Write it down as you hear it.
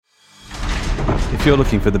If you're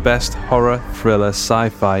looking for the best horror, thriller,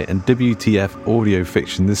 sci-fi and WTF audio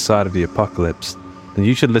fiction this side of the apocalypse, then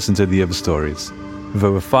you should listen to The Other Stories. With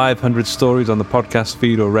over 500 stories on the podcast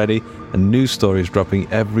feed already and new stories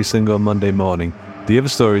dropping every single Monday morning, The Other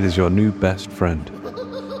Stories is your new best friend.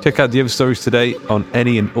 Check out The Other Stories today on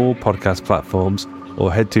any and all podcast platforms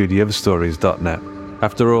or head to theotherstories.net.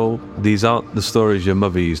 After all, these aren't the stories your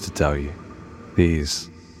mother used to tell you. These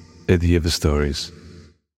are The Other Stories.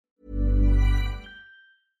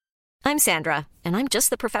 I'm Sandra, and I'm just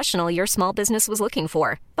the professional your small business was looking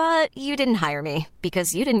for. But you didn't hire me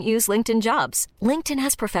because you didn't use LinkedIn Jobs. LinkedIn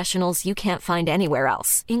has professionals you can't find anywhere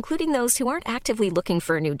else, including those who aren't actively looking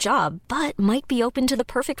for a new job, but might be open to the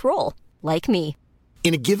perfect role, like me.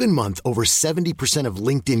 In a given month, over 70% of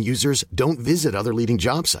LinkedIn users don't visit other leading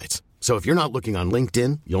job sites. So if you're not looking on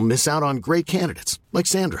LinkedIn, you'll miss out on great candidates like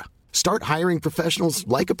Sandra. Start hiring professionals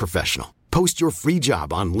like a professional. Post your free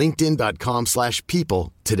job on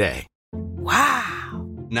linkedin.com/people today. Wow.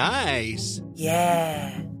 Nice.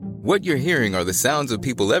 Yeah. What you're hearing are the sounds of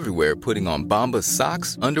people everywhere putting on Bombas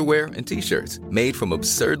socks, underwear, and T-shirts made from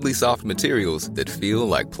absurdly soft materials that feel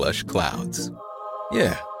like plush clouds.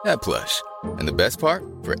 Yeah, that plush. And the best part?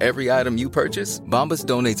 For every item you purchase, Bombas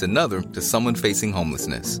donates another to someone facing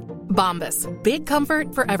homelessness. Bombas. Big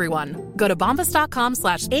comfort for everyone. Go to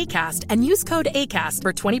bombas.com/ACAST and use code ACAST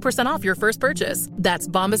for 20% off your first purchase. That's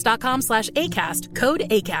bombas.com/ACAST. Code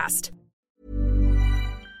ACAST.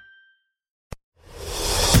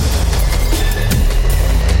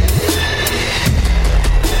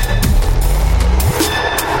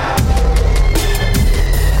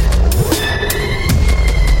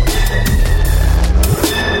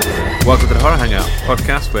 Welcome to the Horror Hangout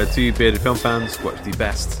podcast, where two bearded film fans watch the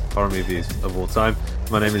best horror movies of all time.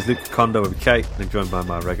 My name is Luke Kondo with Kate, and I'm joined by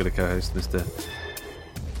my regular co-host, Mr.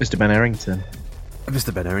 Ben Errington.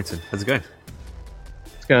 Mr. Ben Errington. How's it going?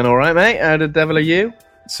 It's going all right, mate. How the devil are you?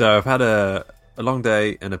 So I've had a long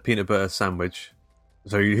day and a peanut butter sandwich.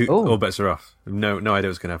 So all bets are off. No idea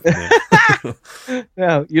what's going to happen here.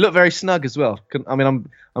 Yeah, you look very snug as well. I mean, I'm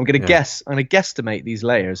going to guess. I'm going to guesstimate these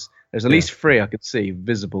layers. There's at least 3 I could see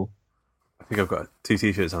visible. I think I've got 2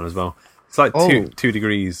 t-shirts on as well. It's like 2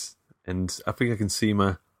 degrees, and I think I can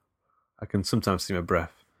sometimes see my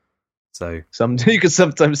breath. So you can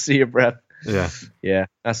sometimes see your breath. Yeah.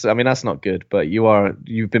 That's not good. But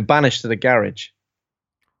you've been banished to the garage.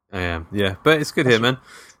 I am. Yeah, but it's good here, man.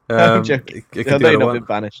 I'm joking. I know you've not been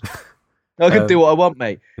banished. I could do what I want,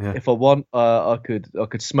 mate. Yeah. If I want, I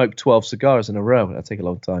could smoke 12 cigars in a row. That'd take a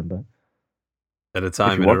long time, but at a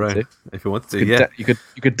time in a row. If you wanted to, yeah. You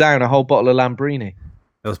could down a whole bottle of Lambrini.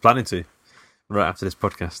 I was planning to, right after this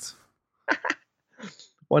podcast.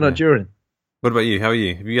 Why not during? What about you? How are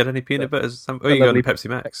you? Have you had any peanut butter? Oh, you got any Pepsi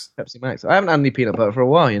Max? Pepsi Max. I haven't had any peanut butter for a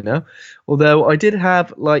while, you know. Although I did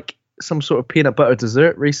have like some sort of peanut butter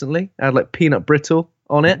dessert recently. I had like peanut brittle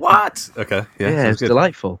on it. What? Okay. Yeah, it was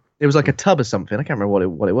delightful. It was like a tub or something. I can't remember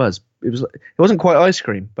what it was. It wasn't quite ice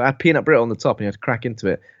cream, but I had peanut brittle on the top, and you had to crack into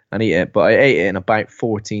it and eat it. But I ate it in about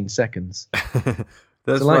 14 seconds.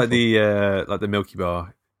 That's like the Milky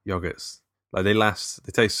Bar yogurts. Like they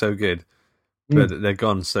taste so good, but they're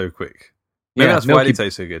gone so quick. Maybe that's why they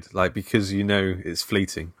taste so good. Like because it's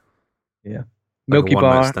fleeting. Yeah, like Milky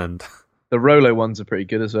Bar. Stand. The Rolo ones are pretty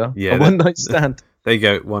good as well. Yeah, a one night stand. They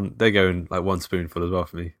go in like one spoonful as well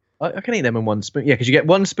for me. I can eat them in one spoon. Yeah, because you get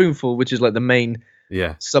one spoonful, which is like the main.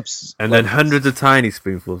 Yeah. And then hundreds of tiny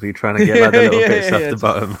spoonfuls. You're trying to get like the little bits off the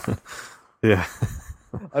bottom. Yeah.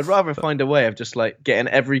 I'd rather find a way of just like getting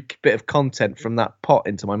every bit of content from that pot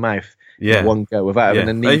into my mouth in one go without having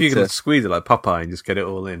a need Maybe you can squeeze it like Popeye and just get it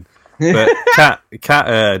all in. But Kat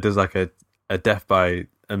does like a death by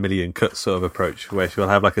a million cuts sort of approach where she'll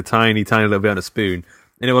have like a tiny little bit on a spoon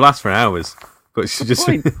and it will last for hours. But she just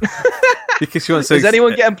because she wants to. Is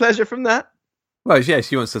anyone getting pleasure from that? Well, yeah,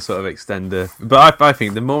 she wants to sort of extend her. But I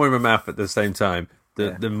think the more in my mouth at the same time,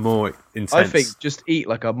 the more intense. I think just eat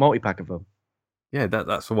like a multi-pack of them. Yeah,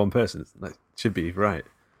 that's for one person. That should be right.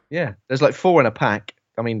 Yeah, there's like 4 in a pack.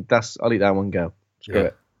 I mean, I'll eat that in one go. Screw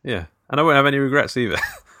it. Yeah, and I won't have any regrets either.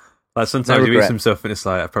 Like sometimes you eat some stuff and it's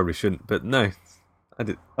like I probably shouldn't, but no, I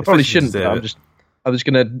did. I probably shouldn't. But I'm just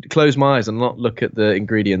gonna close my eyes and not look at the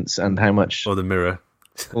ingredients and how much or the mirror,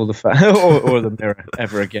 or the fat, or the mirror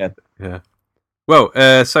ever again. Yeah. Well,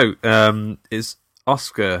 it's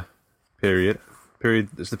Oscar period.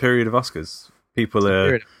 It's the period of Oscars. People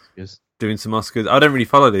are doing some Oscars. I don't really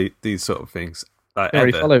follow these sort of things. Like, I don't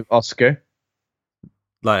really follow Oscar.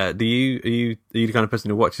 Like, are you the kind of person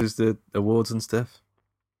who watches the awards and stuff?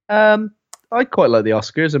 I quite like the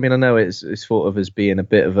Oscars. I mean, I know it's thought of as being a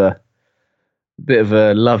bit of a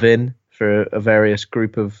love-in for a various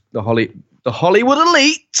group of the Hollywood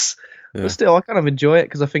elites. Yeah. But still, I kind of enjoy it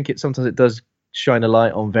because I think sometimes it does shine a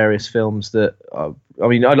light on various films that I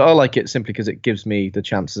like it simply because it gives me the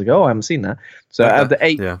chance to go, I haven't seen that. So out of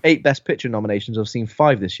the eight Best Picture nominations, I've seen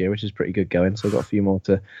 5 this year, which is pretty good going. So I've got a few more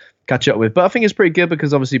to catch up with. But I think it's pretty good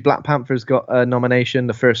because obviously Black Panther's got a nomination,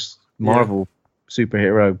 the first Marvel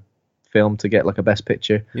superhero film to get like a Best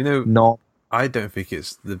Picture. I don't think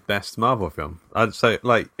it's the best Marvel film. I'd say,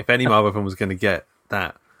 like, if any Marvel film was going to get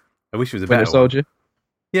that, I wish it was a better Winter Soldier. one.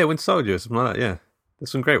 Yeah, Winter Soldier, something like that. Yeah,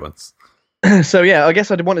 there's some great ones. So yeah, I guess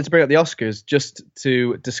I wanted to bring up the Oscars just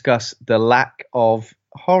to discuss the lack of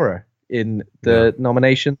horror in the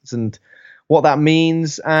nominations and what that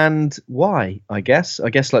means and why. I guess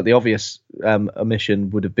like the obvious omission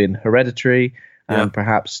would have been Hereditary and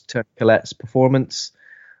perhaps Toni Collette's performance,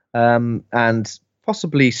 and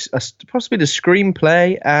possibly the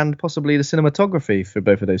screenplay and possibly the cinematography for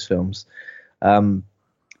both of those films,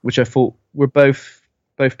 which I thought were both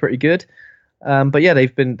pretty good. But yeah,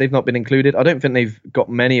 they've not been included. I don't think they've got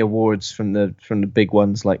many awards from the big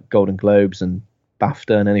ones like Golden Globes and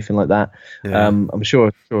BAFTA and anything like that. Yeah. I'm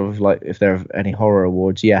sure of like if there are any horror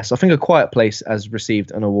awards. Yes, I think A Quiet Place has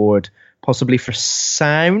received an award, possibly for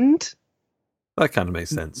sound. That kind of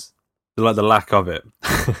makes sense. Like the lack of it.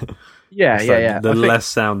 Yeah. The less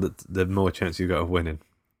sound, the more chance you got of winning.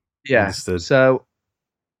 Yeah. Understood. So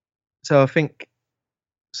I think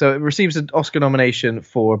it receives an Oscar nomination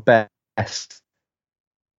for best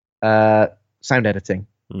sound editing.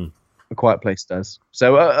 A Quiet Place does.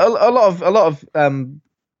 So a lot of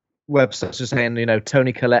websites are saying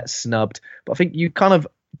Toni Collette snubbed, but I think you kind of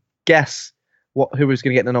guess who was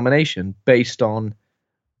going to get the nomination based on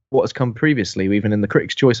what has come previously, even in the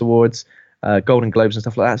Critics' Choice Awards, Golden Globes and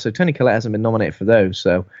stuff like that. So Toni Collette hasn't been nominated for those.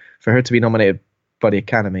 So for her to be nominated by the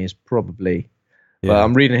Academy is probably. Yeah. But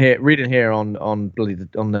I'm reading here on the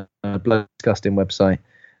Bloody Disgusting website.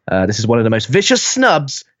 This is one of the most vicious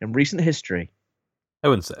snubs in recent history. I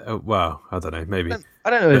wouldn't say. Oh, wow, I don't know. Maybe I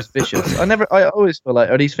don't know if it's vicious. I always feel like,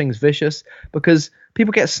 are these things vicious? Because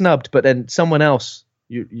people get snubbed, but then someone else.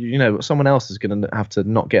 Someone else is going to have to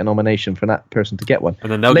not get a nomination for that person to get one.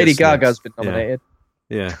 And then Lady Gaga's been nominated.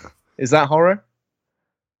 Yeah. Is that horror?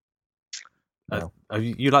 No.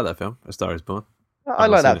 You like that film, A Star Is Born? I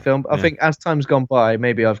like that film. I think as time's gone by,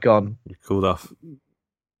 maybe I've cooled off.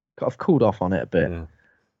 I've cooled off on it a bit.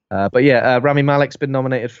 Yeah. But yeah, Rami Malek's been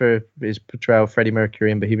nominated for his portrayal of Freddie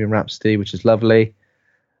Mercury in Bohemian Rhapsody, which is lovely.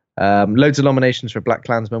 Loads of nominations for Black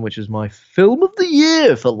Klansman, which is my film of the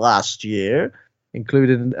year for last year,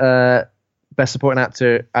 including Best Supporting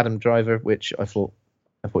Actor Adam Driver, which I thought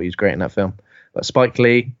he was great in that film. But Spike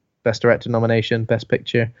Lee, Best Director nomination, Best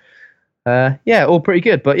Picture. All pretty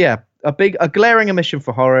good. But yeah, a glaring omission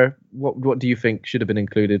for horror. What do you think should have been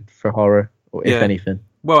included for horror, or if anything?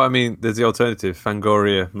 Well, I mean, there's the alternative.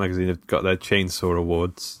 Fangoria magazine have got their Chainsaw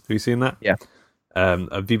Awards. Have you seen that? Yeah.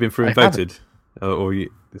 Have you been through and voted?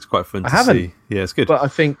 It's quite fun to see. Yeah, it's good. But I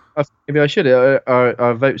think maybe I should.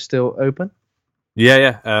 Are votes still open?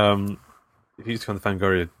 Yeah. If you just go on the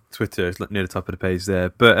Fangoria Twitter, it's near the top of the page there.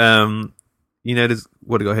 But there's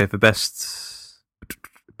what we got here for best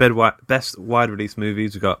wide release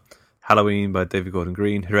movies. We've got Halloween by David Gordon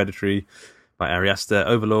Green, Hereditary by Ari Aster,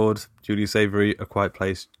 Overlord, Julius Avery, A Quiet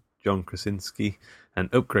Place, John Krasinski,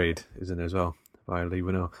 and Upgrade is in there as well by Lee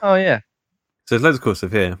Winnell. Oh yeah. So there's loads of cool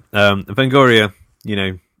stuff here. Fangoria,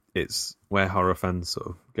 it's where horror fans sort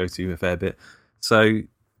of go to a fair bit. So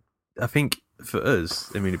I think for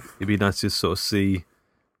us, I mean, it'd be nice to sort of see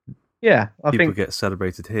people get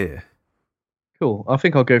celebrated here. Cool. I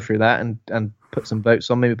think I'll go through that and put some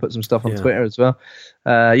votes on, maybe put some stuff on Twitter as well.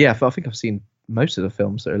 I think I've seen most of the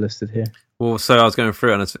films that are listed here. Well, so I was going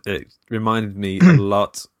through it, and it reminded me a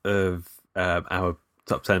lot of our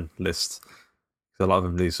top 10 list. A lot of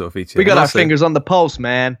them do sort of feature. We got our fingers on the pulse,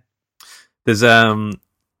 man. There's a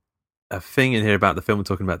thing in here about the film we're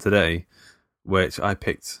talking about today, which I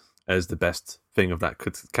picked as the best thing of that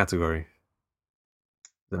category.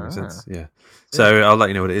 Does that make sense? Yeah. So I'll let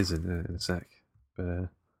you know what it is in a sec. But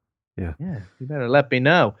yeah, you better let me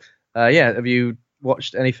know. Have you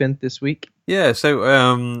watched anything this week? Yeah,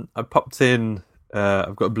 so I popped in.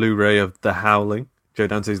 I've got a Blu-ray of The Howling. Joe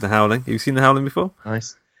Dante's The Howling. Have you seen The Howling before?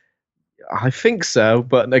 Nice. I think so,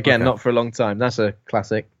 but again, not for a long time. That's a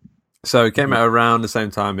classic. So it came out around the same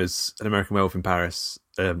time as An American Werewolf in Paris,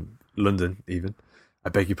 London, even. I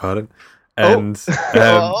beg your pardon. And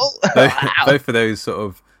both of those sort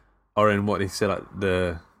of are in what they say like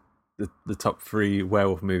the top 3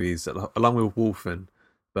 werewolf movies, along with Wolfen.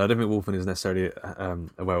 But I don't think Wolfen is necessarily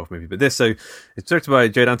a werewolf movie. But this, so it's directed by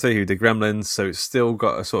Joe Dante, who did Gremlins, so it's still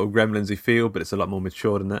got a sort of Gremlins-y feel, but it's a lot more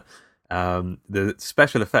mature than that. The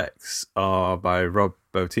special effects are by Rob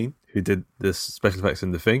Bottin, who did the special effects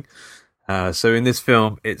in The Thing. So in this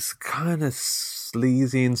film, it's kind of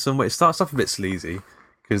sleazy in some way. It starts off a bit sleazy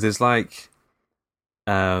because there's like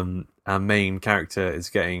our main character is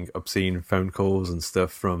getting obscene phone calls and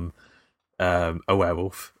stuff from a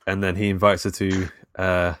werewolf, and then he invites her to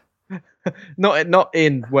not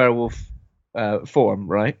in werewolf form,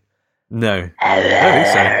 right? No, I don't think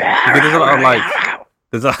so. Because there's a lot of like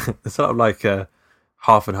there's a lot of like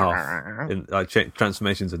half and half in like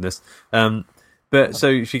transformations in this. But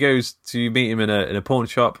so she goes to meet him in a pawn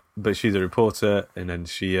shop, but she's a reporter, and then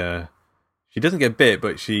she doesn't get bit,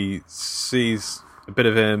 but she sees a bit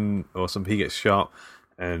of him, or he gets shot,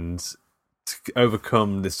 and to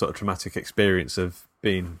overcome this sort of traumatic experience of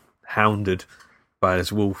being hounded by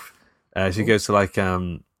this wolf, she goes to like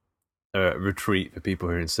a retreat for people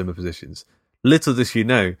who are in similar positions. Little does she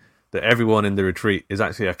know that everyone in the retreat is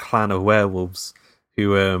actually a clan of werewolves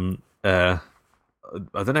who I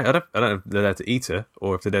don't know if they're there to eat her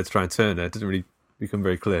or if they're there to try and turn her. It doesn't really become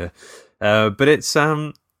very clear. But it's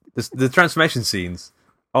the transformation scenes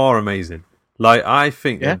are amazing. Like, I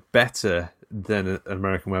think they're better than an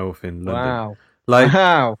American Werewolf in London. Wow. Like,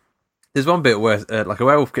 wow. There's one bit where like a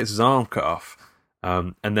werewolf gets his arm cut off,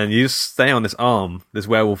 and then you just stay on this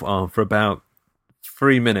werewolf arm, for about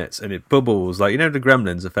 3 minutes, and it bubbles. Like, you know, the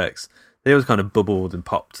Gremlins effects, they always kind of bubbled and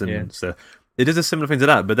popped and stuff. It does a similar thing to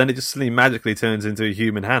that, but then it just suddenly magically turns into a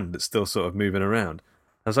human hand that's still sort of moving around.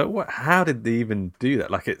 I was like, "What? How did they even do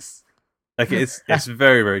that?" It's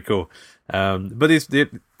very, very cool. But the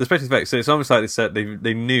special effects, so it's almost like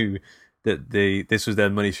they knew that this was their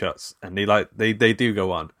money shots, and they do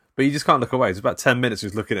go on, but you just can't look away. It's about 10 minutes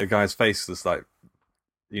just looking at a guy's face that's like,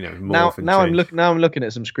 you know, now I'm looking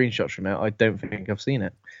at some screenshots from it. I don't think I've seen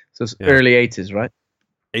it. So it's early 80s, right?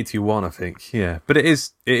 81, I think. Yeah, but it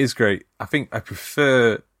is great. I think I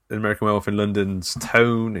prefer the American Werewolf in London's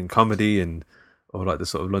tone and comedy or like the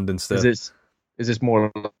sort of London stuff. Is this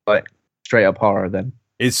more like straight up horror then?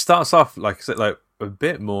 It starts off, like I said, like a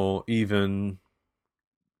bit more even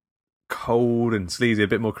cold and sleazy, a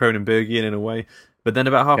bit more Cronenbergian in a way. But then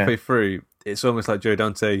about halfway through, it's almost like Joe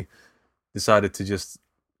Dante decided to just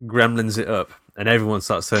Gremlins it up, and everyone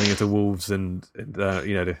starts turning into wolves, and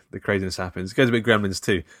you know, the craziness happens. It goes a bit Gremlins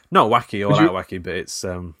too. Not wacky, all out wacky, but it's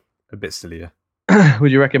a bit sillier.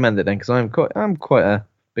 Would you recommend it then? Because I'm quite a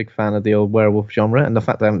big fan of the old werewolf genre, and the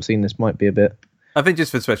fact that I haven't seen this might be a bit. I think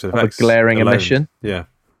just for special effects, a glaring omission. Yeah.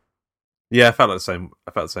 I felt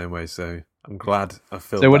the same way. So I'm glad I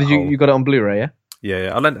filled. So what did you got it on Blu-ray? Yeah.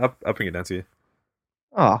 Yeah. I'll bring it down to you.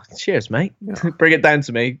 Oh, cheers, mate. Yeah. Bring it down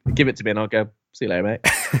to me. Give it to me, and I'll go. See you later, mate.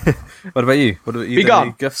 What about you? Be gone.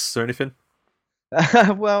 Any gifts or anything?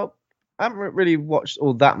 Well, I haven't really watched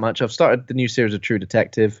all that much. I've started the new series of True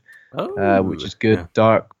Detective, which is good,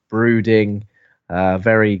 dark, brooding,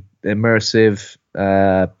 very immersive,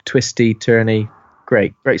 twisty, turny.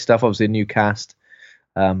 Great stuff. Obviously, a new cast.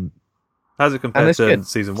 How's it compared to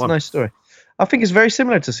season one? It's a nice story. I think it's very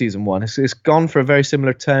similar to season one. It's gone for a very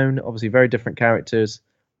similar tone. Obviously, very different characters.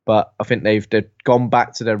 But I think they've gone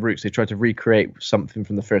back to their roots. They tried to recreate something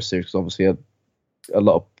from the first series, because obviously a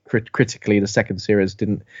lot of critically the second series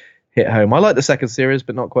didn't hit home. I like the second series,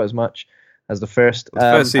 but not quite as much as the first. The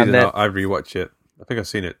first season, I rewatch it. I think I've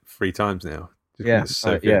seen it 3 times now. It's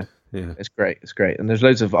so good. Yeah, it's great. And there's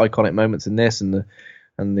loads of iconic moments in this, and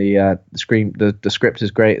the script is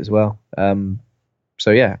great as well. So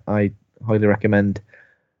yeah, I highly recommend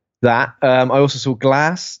that. I also saw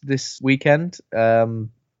Glass this weekend.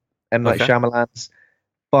 M. Night Shyamalan's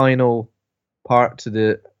final part to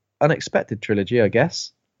the Unexpected trilogy, I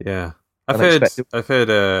guess. Yeah, I've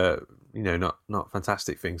heard you know, not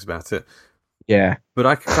fantastic things about it. Yeah, but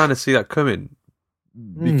I can kind of see that coming,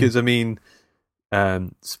 because I mean,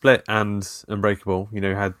 Split and Unbreakable, you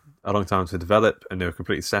know, had a long time to develop, and they were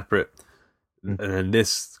completely separate. And then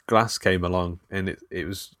this Glass came along, and it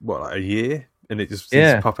was like a year, and it just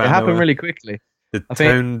seems to pop out. It happened really quickly. The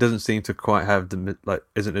tone doesn't seem to quite have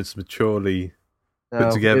isn't as maturely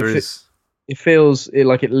put together as. It feels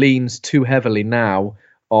like it leans too heavily now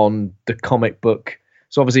on the comic book.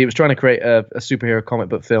 So obviously, it was trying to create a superhero comic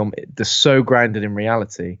book film. They're so grounded in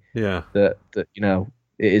reality. Yeah. That you know,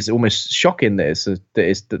 it is almost shocking that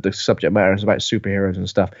the subject matter is about superheroes and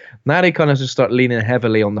stuff. Now they kind of just start leaning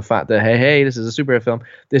heavily on the fact that hey, this is a superhero film.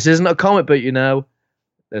 This isn't a comic book, you know.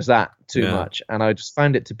 There's that too much, and I just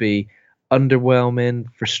found it to be underwhelming,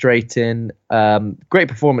 frustrating. Great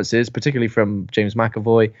performances, particularly from James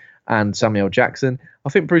McAvoy and Samuel Jackson. I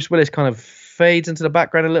think Bruce Willis kind of fades into the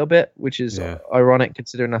background a little bit, which is ironic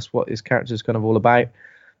considering that's what his character is kind of all about.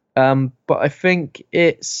 But I think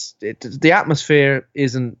the atmosphere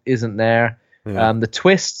isn't there. Yeah. The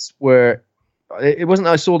twists were, it wasn't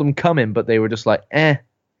that I saw them coming, but they were just like, eh.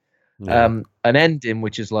 Yeah. An ending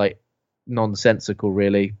which is like nonsensical,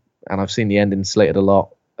 really, and I've seen the ending slated a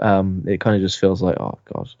lot. It kind of just feels like, oh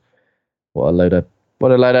god, what a load of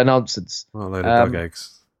nonsense. What a load of dog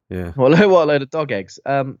eggs. Yeah. What a load of dog eggs.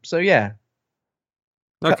 So yeah.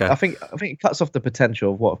 Okay. I think it cuts off the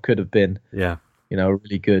potential of what could have been. Yeah. A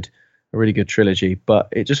really good trilogy, but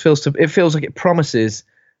it just feels like it promises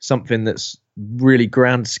something that's really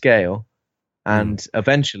grand scale, and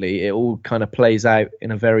eventually it all kind of plays out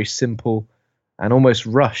in a very simple and almost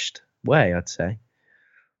rushed way, I'd say.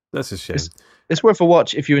 That's a shame. It's worth a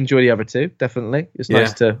watch if you enjoy the other two. Definitely, it's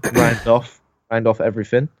nice to round off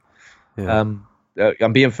everything. Yeah.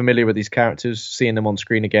 I'm being familiar with these characters. Seeing them on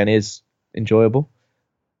screen again is enjoyable,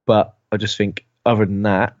 but I just think other than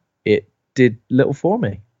that, it did little for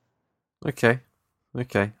me. Okay.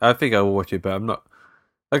 I think I will watch it, but I'm not.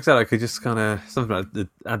 Like I said, I could just kind of something like the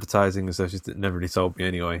advertising and stuff just never really sold me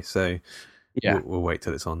anyway. So Yeah, we'll wait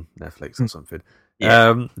till it's on Netflix or something.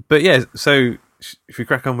 Yeah. But yeah, so should we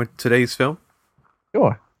crack on with today's film?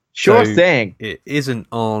 Sure So thing. It isn't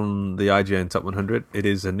on the IGN Top 100. It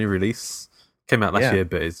is a new release. Came out last year,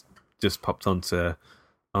 but it's just popped onto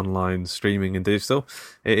online streaming and digital.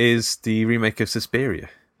 It is the remake of Suspiria.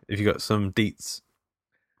 Have you got some deets?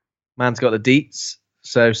 Man's got the deets.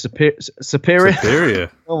 So Suspiria.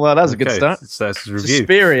 Oh well, that's a good start. So that's a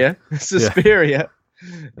review. Suspiria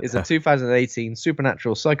is a 2018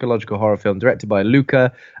 supernatural psychological horror film directed by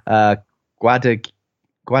Luca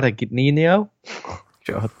Guadagnino.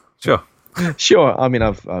 Sure. I mean,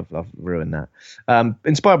 I've ruined that.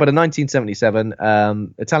 Inspired by the 1977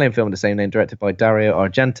 Italian film of the same name, directed by Dario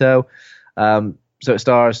Argento. So it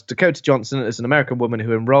stars Dakota Johnson as an American woman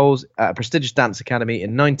who enrolls at a prestigious dance academy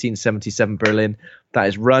in 1977 Berlin that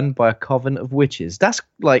is run by a coven of witches. That's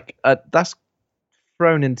that's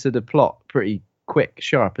thrown into the plot pretty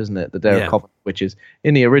sharp, isn't it? That they're a coven of witches.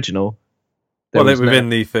 In the original, within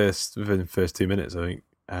the first 2 minutes, I think.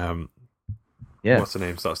 What's the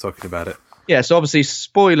name starts talking about it. Yeah, so obviously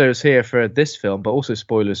spoilers here for this film, but also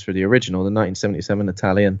spoilers for the original, the 1977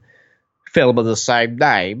 Italian film of the same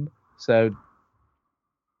name. So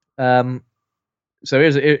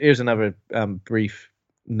here's another brief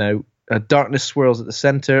note. Darkness swirls at the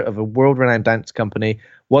center of a world-renowned dance company,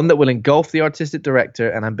 one that will engulf the artistic director,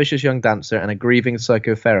 an ambitious young dancer, and a grieving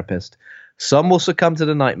psychotherapist. Some will succumb to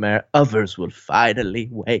the nightmare, others will finally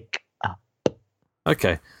wake up.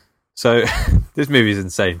 Okay, so this movie is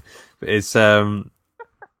insane. It's got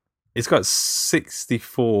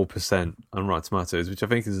 64% on Rotten Tomatoes, which I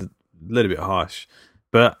think is a little bit harsh,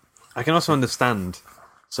 but I can also understand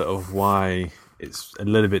sort of why it's a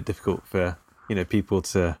little bit difficult for people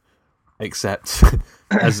to accept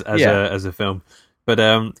as a film, but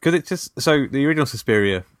because it just the original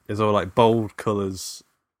Suspiria is all like bold colours,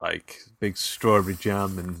 like big strawberry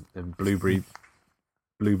jam and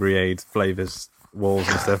blueberry-aid flavours walls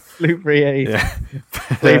and stuff. Blueberry-aid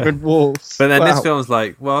flavoured walls. But then this film's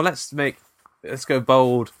like, well, let's go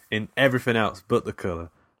bold in everything else but the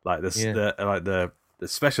colour, like the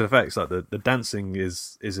special effects, like the dancing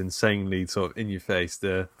is insanely sort of in your face.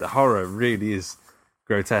 The horror really is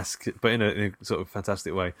grotesque, but in a sort of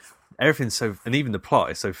fantastic way. Everything's and even the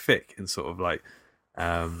plot is so thick and sort of like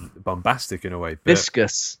bombastic in a way. But,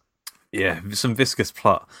 viscous. Yeah, some viscous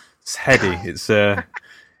plot. It's heady. It's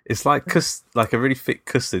like a really thick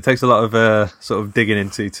custard. It takes a lot of sort of digging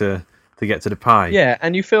into to get to the pie. Yeah,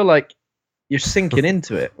 and you feel like you're sinking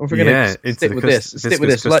into it. If we're going to stick with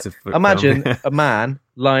this. Like, imagine a man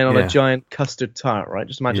lying on a giant custard tart, right?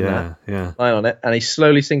 Just imagine that. Yeah. Lying on it, and he's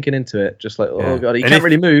slowly sinking into it, just like, oh god, he can't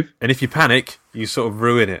really move. And if you panic, you sort of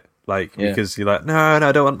ruin it, because you're like, no,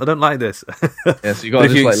 I don't like this. Yeah, so you got to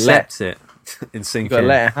just accept it and sink in. You got to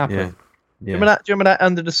let it happen. Yeah. Do you remember that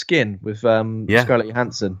Under the Skin with Scarlett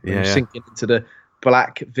Johansson? Sinking into the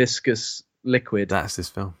black viscous liquid. That's this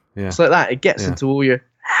film. Yeah. It's like that. It gets into all your.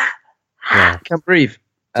 Can't breathe.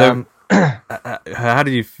 So, how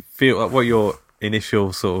did you feel? What are your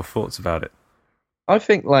initial sort of thoughts about it? I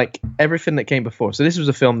think like everything that came before. So this was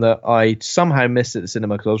a film that I somehow missed at the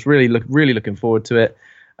cinema because I was really looking forward to it.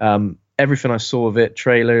 Everything I saw of it,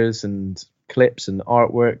 trailers and clips and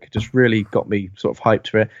artwork, just really got me sort of hyped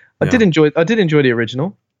for it. I did enjoy the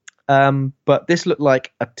original, but this looked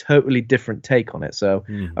like a totally different take on it. So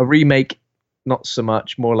a remake, not so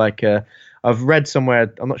much. More like I've read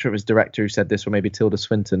somewhere, I'm not sure if it was the director who said this or maybe Tilda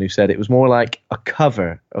Swinton who said it was more like a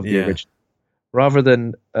cover of the original rather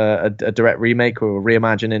than a direct remake or a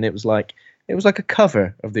reimagining. It was like a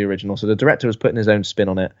cover of the original. So the director was putting his own spin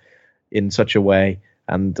on it in such a way.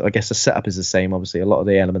 And I guess the setup is the same. Obviously, a lot of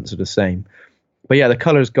the elements are the same. But yeah, the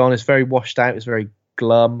color's gone. It's very washed out. It's very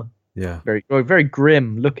glum. Yeah. Very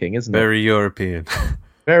grim looking, isn't it? Very European.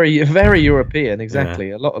 Very, very European. Exactly.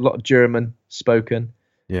 Yeah. A lot of German spoken.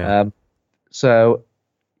 Yeah. So,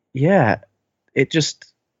 yeah, there's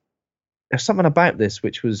something about this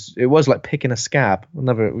which was like picking a scab.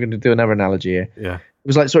 We're going to do another analogy here. Yeah. It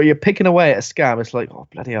was like, so you're picking away at a scab. It's like, oh,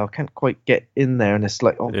 bloody hell, I can't quite get in there. And it's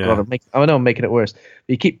like, oh, God, I know I'm making it worse. But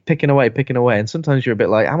you keep picking away. And sometimes you're a bit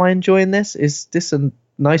like, am I enjoying this? Is this a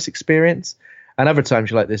nice experience? And other times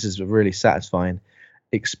you're like, this is a really satisfying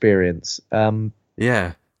experience.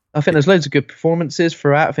 Yeah. I think there's loads of good performances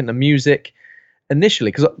throughout. I think the music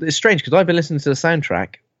initially, because it's strange because I've been listening to the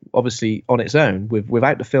soundtrack obviously on its own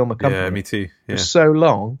without the film accompanying. Yeah, me too. Yeah. For so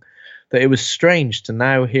long that it was strange to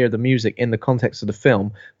now hear the music in the context of the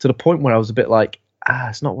film to the point where I was a bit like,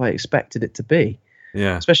 it's not what I expected it to be.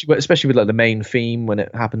 Yeah. Especially with like the main theme when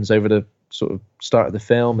it happens over the sort of start of the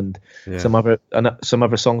film and some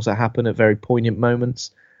other songs that happen at very poignant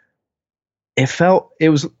moments.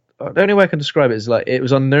 The only way I can describe it is like it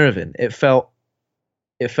was unnerving. It felt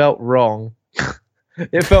wrong.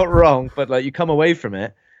 It felt wrong, but like you come away from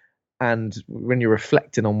it, and when you're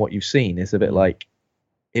reflecting on what you've seen, it's a bit like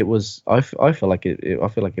it was. I feel like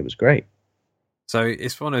it was great. So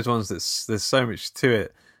it's one of those ones there's so much to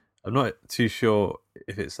it. I'm not too sure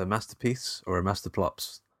if it's a masterpiece or a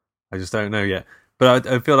masterplops. I just don't know yet. But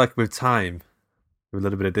I feel like with time, with a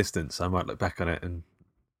little bit of distance, I might look back on it and.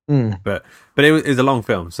 But it was a long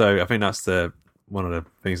film, so I think that's one of the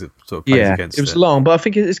things that sort of plays against it. It was long, but I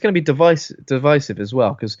think it's going to be divisive as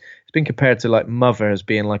well, because it's been compared to like Mother as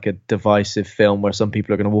being like a divisive film where some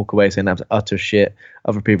people are going to walk away saying that was utter shit,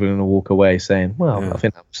 other people are going to walk away saying, well, I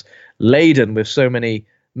think that was laden with so many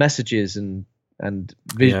messages and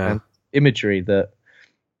vision and imagery that,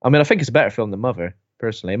 I mean, I think it's a better film than Mother,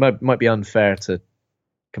 personally. It might be unfair to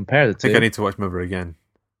compare the two. I think I need to watch Mother again,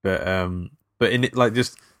 but in it, like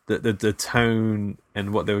just the tone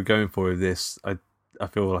and what they were going for with this, I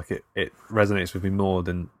feel like it resonates with me more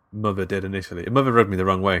than Mother did initially. Mother rubbed me the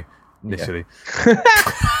wrong way initially. Yeah.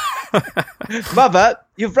 Mother,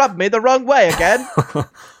 you've rubbed me the wrong way again.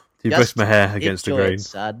 You brushed my hair against the grain.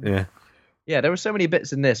 Son. Yeah, there were so many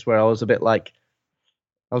bits in this where I was a bit like,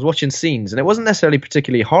 I was watching scenes, and it wasn't necessarily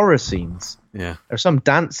particularly horror scenes. Yeah. There are some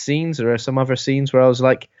dance scenes, or there are some other scenes where I was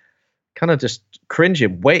like, kind of just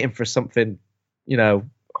cringing, waiting for something,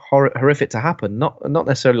 horrific to happen. Not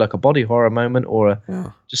necessarily like a body horror moment or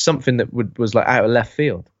just something that was like out of left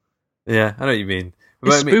field. Yeah, I know what you mean.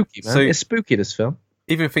 It's spooky, man. So, it's spooky, this film.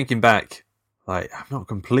 Even thinking back, like, I'm not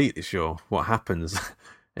completely sure what happens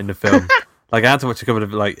in the film. Like, I had to watch a couple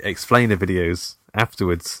of like explainer videos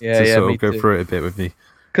afterwards to sort of go through it a bit with me.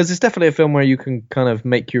 Because it's definitely a film where you can kind of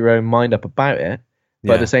make your own mind up about it,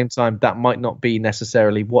 but at the same time, that might not be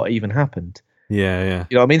necessarily what even happened. Yeah, yeah.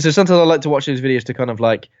 You know what I mean? So sometimes I like to watch those videos to kind of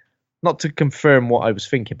like, not to confirm what I was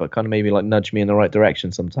thinking, but kind of maybe like nudge me in the right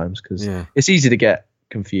direction sometimes, because it's easy to get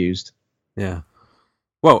confused. Yeah.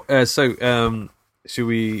 Well, so should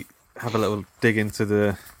we have a little dig into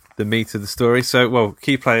the meat of the story? So, well,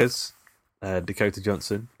 key players, Dakota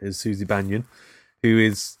Johnson is Susie Bannion, who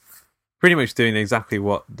is pretty much doing exactly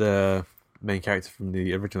what the main character from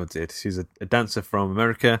the original did. She's a dancer from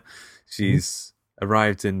America. She's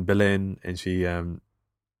arrived in Berlin, and she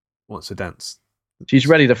wants to dance. She's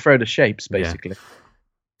ready to throw the shapes, basically. Yeah.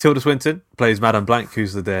 Tilda Swinton plays Madame Blanc,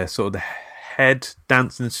 who's the sort of the head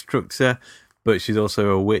dance instructor, but she's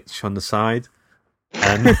also a witch on the side.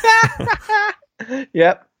 And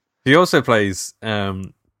yep. She also plays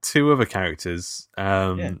two other characters,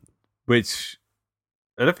 which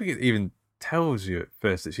I don't think it even tells you at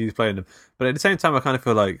first that she's playing them. But at the same time, I kind of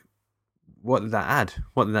feel like, what did that add?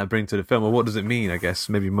 What did that bring to the film? Or what does it mean, I guess?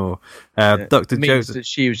 Maybe more. Dr. Joseph.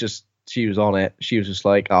 She was on it. She was just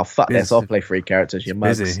like, oh, fuck this. I'll play three characters. You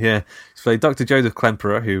mugs. Busy, yeah. She played Dr. Joseph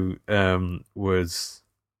Klemperer, who was,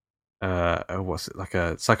 what's it, like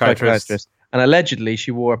a psychiatrist. And allegedly,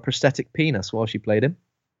 she wore a prosthetic penis while she played him.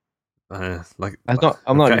 I'm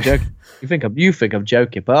not even joking. You think I'm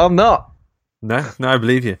joking, but I'm not. No, I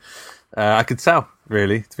believe you. I could tell,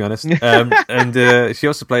 really, to be honest. And she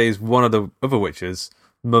also plays one of the other witches,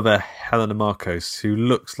 Mother Helena Marcos, who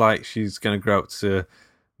looks like she's going to grow up to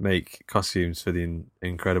make costumes for the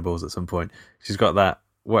Incredibles at some point. She's got that,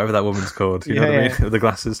 whatever that woman's called, you know what I mean? With the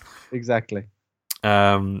glasses. Exactly.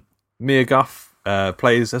 Mia Goth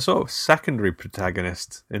plays a sort of secondary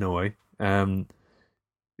protagonist in a way.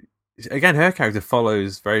 Again, her character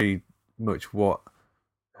follows very much what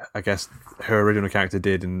I guess her original character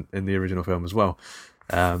did in the original film as well.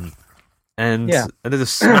 And there's a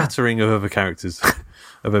smattering of other characters,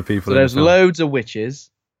 other people. So there's loads of witches,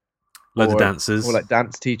 loads of dancers, or like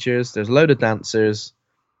dance teachers. There's a load of dancers.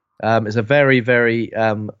 It's a very, very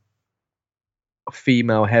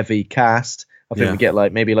female-heavy cast. I think we get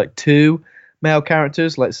maybe 2 male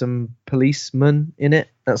characters, like some policemen in it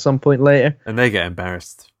at some point later, and they get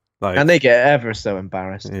embarrassed. And they get ever so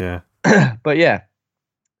embarrassed. Yeah. But yeah.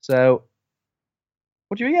 So,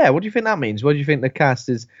 what do you think that means? What do you think the cast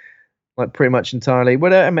is like? Pretty much entirely.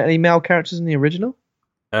 Were there any male characters in the original?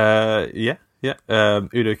 Yeah.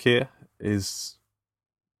 Udo Kier is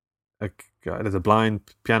a guy. There's a blind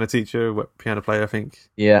piano teacher, piano player, I think.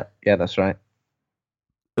 Yeah, that's right.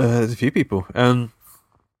 There's a few people. But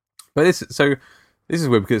this is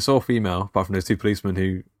weird because it's all female, apart from those 2 policemen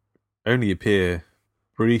who only appear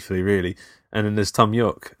briefly, really. And then there's Tom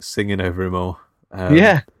York singing over them all.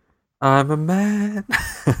 I'm a man.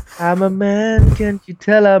 I'm a man. Can't you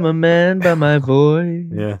tell I'm a man by my voice?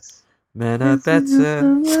 Yeah. Men are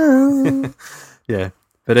better. Yeah.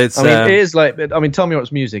 But it's. I mean, it is like. I mean, Tom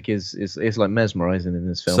York's music is like mesmerizing in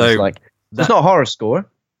this film. So it's not a horror score.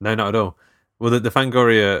 No, not at all. Well, the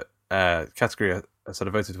Fangoria category I sort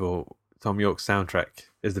of voted for Tom York's soundtrack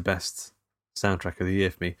is the best soundtrack of the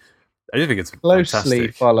year for me. I do think it's closely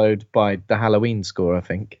fantastic. Followed by the Halloween score, I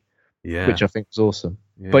think. Yeah. Which I think was awesome.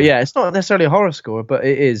 Yeah. But yeah, it's not necessarily a horror score, but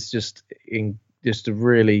it is just a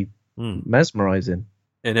really mesmerizing.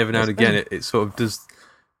 And every now and again, it sort of does.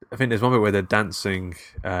 I think there's one bit where they're dancing,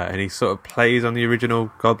 and he sort of plays on the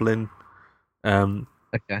original Goblin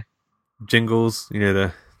jingles. You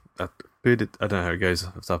know, I don't know how it goes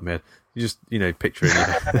off the top of my head. You just, picture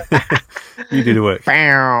it. You do the work.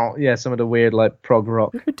 Yeah, some of the weird, like, prog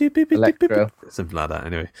rock electro. Something like that,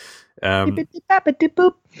 anyway.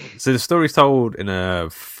 So the story's told in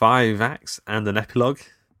 5 acts and an epilogue,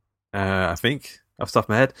 I think, off the top of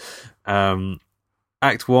my head.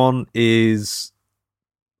 Act 1 is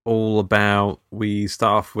all about, we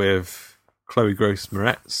start off with Chloe Gross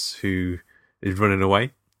Moretz, who is running away.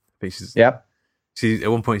 I think she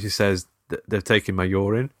at one point she says that they've taken my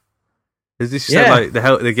urine. She said,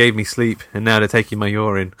 like, they gave me sleep and now they're taking my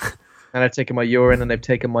urine. And they've taken my urine and they've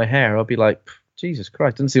taken my hair. I'll be like, Jesus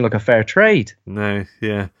Christ, doesn't seem like a fair trade. No,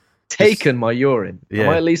 yeah. Taken my urine. Yeah. Am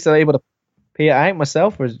I at least able to pee it out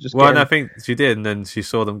myself, or is it just? Well, I think she did, and then she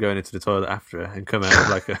saw them going into the toilet after her and come out with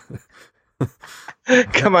like a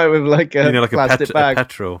come out with like a like plastic bag, a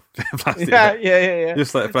petrol. Plastic bag. Yeah.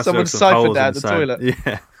 Just like a plastic. Someone siphoned out the toilet.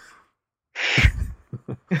 Yeah.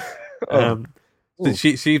 So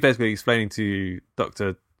she's basically explaining to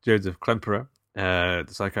Dr. Joseph Klemperer, the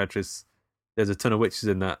psychiatrist, there's a ton of witches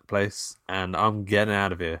in that place, and I'm getting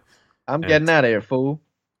out of here. I'm getting out of here, fool.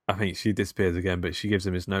 I think she disappears again, but she gives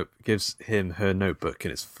him her notebook,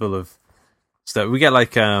 and it's full of stuff. We get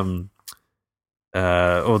like all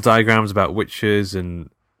diagrams about witches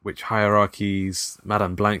and witch hierarchies.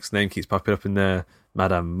 Madame Blank's name keeps popping up in there.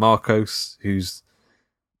 Madame Marcos, who's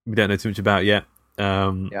we don't know too much about yet.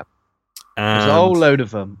 Yeah. There's a whole load of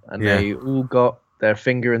them, and they all got their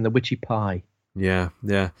finger in the witchy pie. Yeah.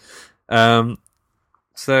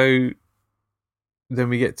 So then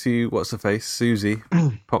we get to what's her face, Susie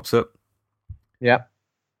pops up. Yeah.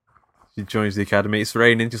 She joins the academy. It's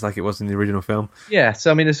raining, just like it was in the original film. Yeah, so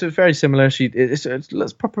I mean, it's very similar.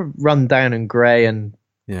 It's proper run down and grey and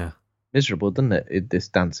miserable, doesn't it? This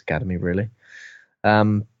dance academy, really.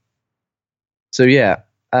 So yeah,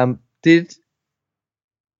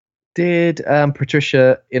 Did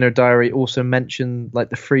Patricia in her diary also mention like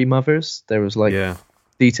the Free Mothers? There was like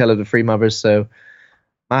detail of the Free Mothers. So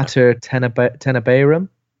Mater Tenebarum,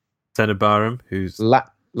 who's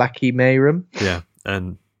Lachimarum,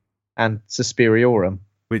 and Suspiriorum.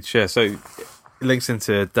 Which so it links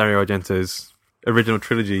into Dario Argento's original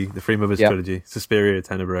trilogy, the Free Mothers trilogy, Suspiria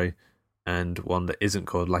Tenebrae, and one that isn't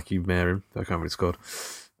called Lachimarum. I can't remember what it's called.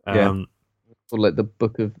 Or like the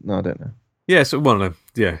Book of I don't know. Yeah, so one of them.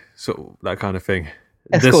 Yeah, sort of that kind of thing.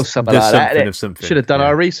 It's called something like that. Something. Should have done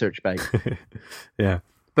our research, babe. Yeah,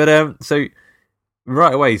 but so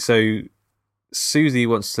right away, so Susie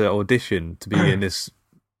wants to audition to be in this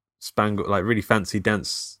like really fancy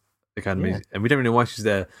dance academy, and we don't really know why she's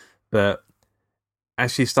there. But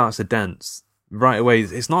as she starts to dance, right away,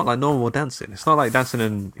 it's not like normal dancing. It's not like dancing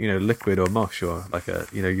in Liquid or Mosh or like a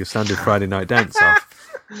your standard Friday night dance off.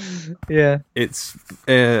 Yeah, it's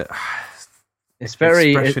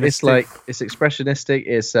very. It's like it's expressionistic.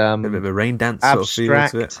 It's a bit of a rain dance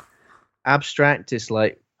abstract. sort of feel to it. abstract. It's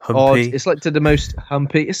like Humpy. odd. It's like to the most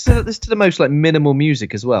humpy. It's to the most like minimal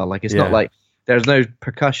music as well. Like it's not like there's no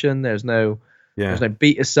percussion. There's no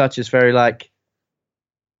beat as such. It's very like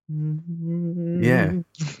very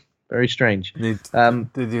strange. They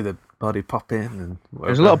do the body pop in and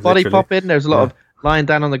there's a lot of body pop in. There's a lot of lying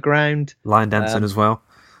down on the ground, line dancing as well.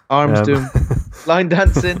 Arms doing line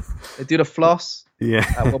dancing. They do the floss.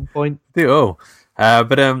 At one point. They do all.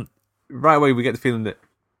 But right away we get the feeling that,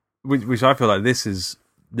 which I feel like this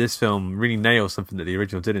film really nails something that the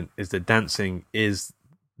original didn't, is that dancing is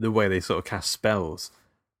the way they sort of cast spells,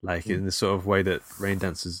 like in the sort of way that rain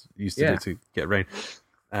dancers used to do to get rain.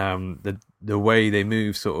 The way they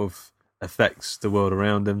move sort of affects the world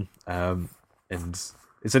around them, and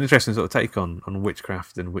it's an interesting sort of take on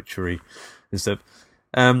witchcraft and witchery and stuff.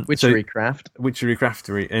 Witchery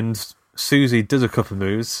craftery, and Susie does a couple of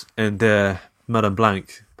moves, and Madame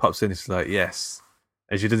Blanc pops in. It's like, yes,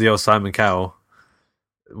 as you did the old Simon Cowell.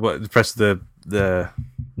 What? Press the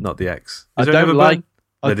not the X. I don't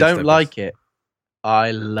like it.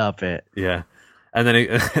 I love it. Yeah, and then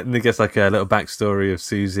it gets like a little backstory of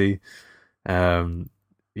Susie,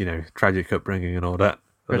 tragic upbringing and all that.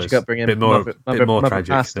 Tragic upbringing. Bit more mother tragic.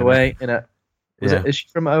 Passed away in a. Is she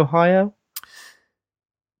from Ohio?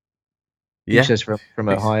 Yeah, she's from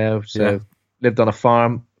Ohio. So lived on a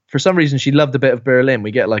farm. For some reason, she loved a bit of Berlin.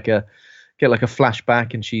 We get like a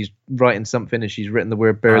flashback, and she's writing something, and she's written the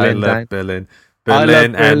word Berlin down. I love Berlin.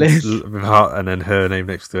 Berlin and then her name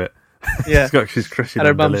next to it. Yeah, she's crushing. And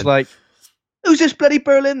her mum's like, "Who's this bloody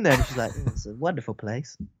Berlin?" Then she's like, "It's a wonderful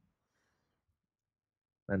place."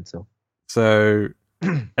 Mental. So,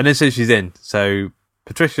 and then so she's in. So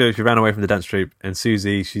Patricia, she ran away from the dance troupe, and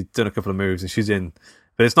Susie, she's done a couple of moves, and she's in.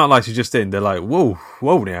 But it's not like she's just in. They're like, whoa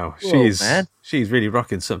now. She's really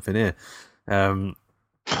rocking something here. And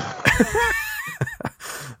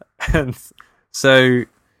so,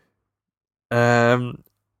 I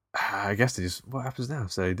guess what happens now?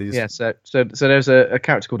 So they just so there's a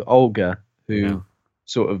character called Olga who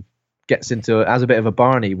sort of has a bit of a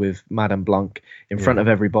Barney with Madame Blanc in front of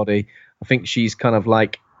everybody. I think she's kind of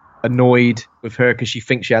like annoyed with her because she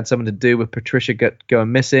thinks she had something to do with Patricia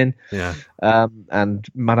going missing. Yeah. And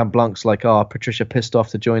Madame Blanc's like, Patricia pissed off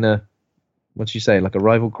to join what'd she say, like a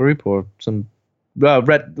rival group or some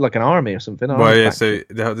like an army or something. Well, yeah. So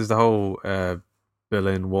there's the whole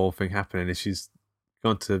Berlin Wall thing happening. And she's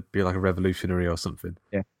going to be like a revolutionary or something.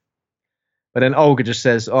 Yeah. But then Olga just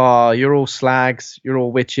says, "Oh, you're all slags. You're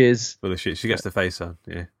all witches." Well, she gets the face on.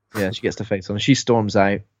 Yeah. Yeah, she gets the face on. She storms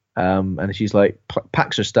out, and she's like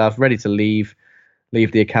packs her stuff, ready to leave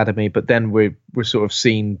the academy. But then we're sort of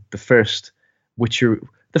seeing the first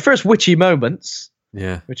witchy moments.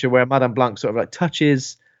 Yeah. Which are where Madame Blanc sort of like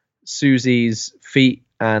touches Susie's feet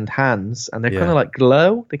and hands, and they're kind of like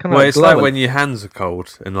glow. They kind of it's like when your hands are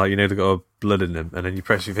cold and like they've got blood in them, and then you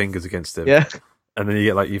press your fingers against them. Yeah. And then you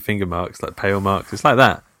get like your finger marks, like pale marks. It's like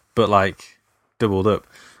that, but like doubled up.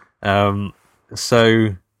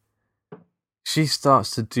 So she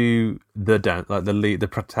starts to do the dance, like the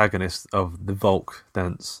protagonist of the Volk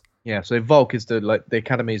dance. Yeah, so Volk is the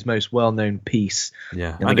Academy's most well-known piece.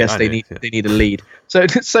 Yeah, and I guess they need a lead. So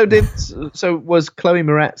was Chloe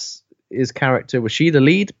Moretz's character, was she the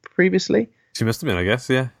lead previously? She must have been, I guess.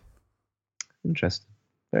 Yeah. Interesting,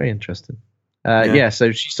 very interesting.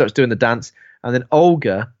 So she starts doing the dance. And then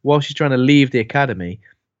Olga, while she's trying to leave the academy,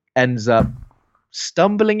 ends up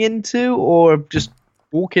stumbling into or just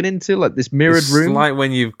walking into like this mirrored room. It's like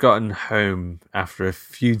when you've gotten home after a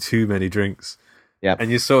few too many drinks. Yeah.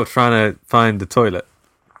 And you're sort of trying to find the toilet.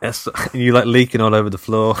 And you're like leaking all over the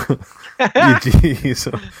floor. you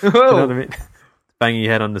know what I mean? Banging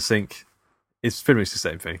your head on the sink. It's pretty much the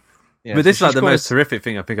same thing. Yeah, but this is like the most horrific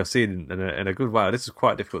thing I think I've seen in a good while. This is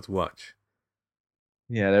quite difficult to watch.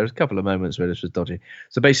 Yeah, there was a couple of moments where this was dodgy.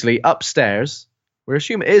 So basically, upstairs, we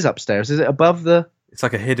assume it is upstairs. Is it above the? It's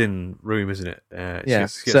like a hidden room, isn't it? She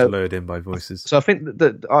gets lured in by voices. So I think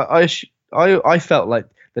that I felt like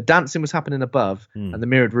the dancing was happening above and the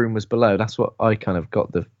mirrored room was below. That's what I kind of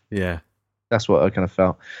got That's what I kind of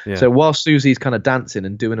felt. Yeah. So while Susie's kind of dancing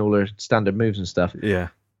and doing all her standard moves and stuff,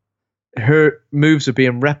 her moves are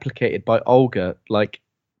being replicated by Olga.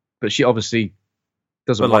 But she obviously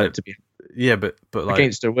doesn't want it to be. Yeah, but like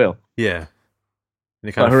against her will. Yeah, and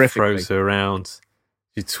it kind of throws her around.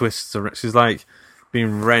 She twists around. She's like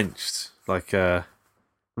being wrenched, like a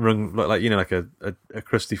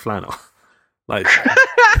crusty flannel. Like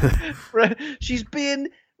she's being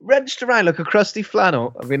wrenched around like a crusty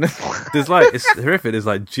flannel. I mean, there's like it's horrific. There's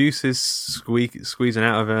like juices squeezing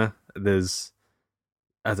out of her. There's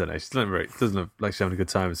I don't know. She doesn't look like she's having a good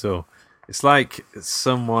time at all. It's like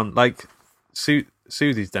someone like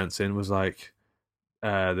Susie's dancing was like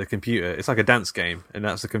the computer. It's like a dance game, and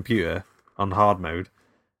that's the computer on hard mode.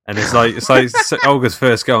 And it's like Olga's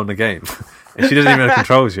first goal in the game, and she doesn't even have the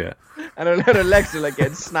controls yet. And her legs are like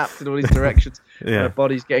getting snapped in all these directions. Yeah. Her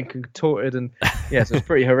body's getting contorted, and yeah, so it's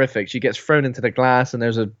pretty horrific. She gets thrown into the glass, and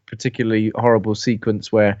there's a particularly horrible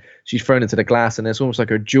sequence where she's thrown into the glass, and it's almost like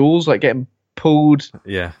her jewels like getting pulled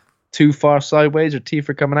too far sideways. Her teeth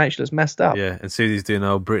are coming out. She looks messed up. Yeah, and Susie's doing the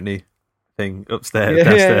old Britney thing upstairs,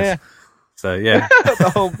 downstairs. Yeah. So yeah, the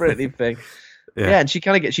whole Britney thing. Yeah, and she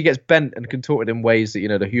gets bent and contorted in ways that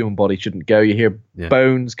the human body shouldn't go. You hear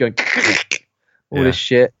bones going, all this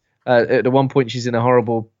shit. At one point, she's in a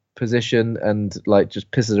horrible position and like just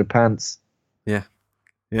pisses her pants. Yeah.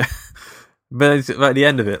 But at the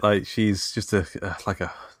end of it, like she's just a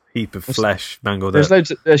heap of flesh mangled. There's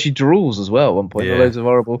loads. She drools as well at one point. Yeah. Loads of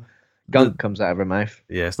horrible gunk comes out of her mouth.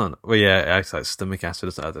 Yeah, it's not. Well, yeah, it's like stomach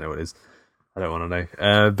acid. I don't know what it is. I don't want to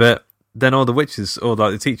know. But then all the witches, or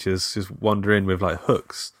like the teachers, just wander in with like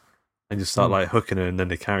hooks and just start like hooking her, and then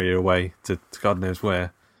they carry her away to God knows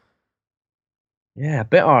where. Yeah, a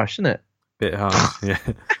bit harsh, isn't it? Bit harsh, yeah.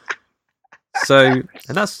 So, and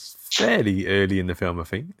that's fairly early in the film, I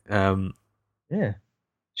think. Yeah.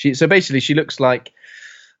 So basically, she looks like,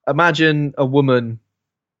 imagine a woman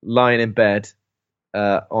lying in bed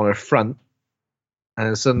on her front, and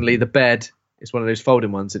then suddenly the bed is one of those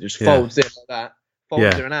folding ones that just folds in like that.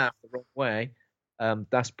 Folds her in half the wrong way.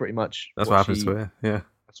 That's pretty much what happens to her. Yeah,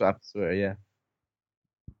 that's what happens to her. Yeah.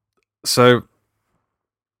 So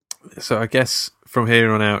I guess from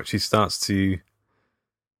here on out, she starts to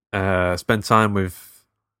spend time with.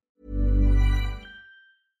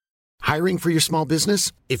 Hiring for your small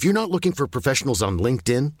business? If you're not looking for professionals on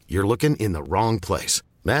LinkedIn, you're looking in the wrong place.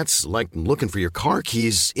 That's like looking for your car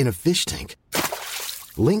keys in a fish tank.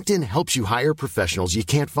 LinkedIn helps you hire professionals you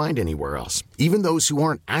can't find anywhere else, even those who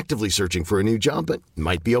aren't actively searching for a new job but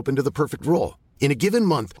might be open to the perfect role. In a given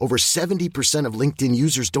month, over 70% of LinkedIn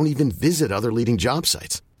users don't even visit other leading job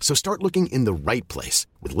sites. So start looking in the right place.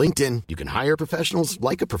 With LinkedIn, you can hire professionals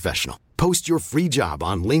like a professional. Post your free job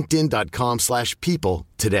on linkedin.com/people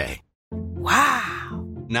today. Wow.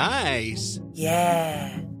 Nice.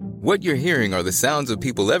 Yeah. What you're hearing are the sounds of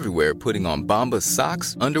people everywhere putting on Bombas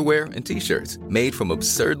socks, underwear, and T-shirts made from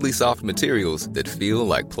absurdly soft materials that feel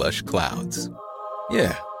like plush clouds.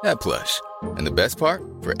 Yeah, that plush. And the best part?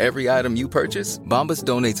 For every item you purchase, Bombas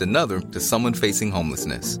donates another to someone facing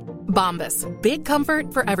homelessness. Bombas. Big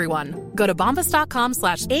comfort for everyone. Go to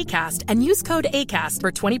bombas.com/ACAST and use code ACAST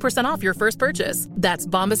for 20% off your first purchase. That's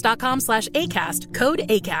bombas.com/ACAST. Code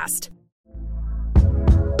ACAST.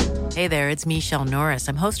 Hey there, it's Michelle Norris.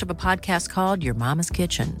 I'm host of a podcast called Your Mama's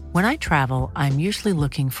Kitchen. When I travel, I'm usually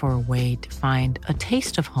looking for a way to find a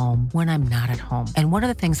taste of home when I'm not at home. And one of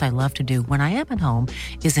the things I love to do when I am at home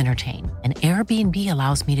is entertain. And Airbnb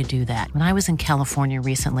allows me to do that. When I was in California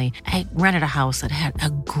recently, I rented a house that had a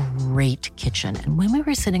great kitchen. And when we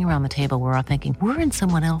were sitting around the table, we were all thinking, we're in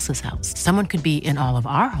someone else's house. Someone could be in all of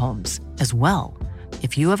our homes as well.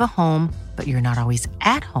 If you have a home, but you're not always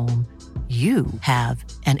at home, you have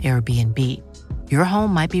an Airbnb. Your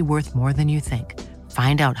home might be worth more than you think.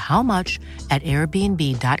 Find out how much at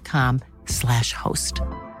airbnb.com/host.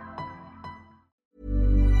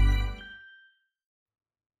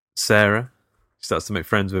 Sarah starts to make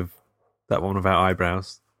friends with that one without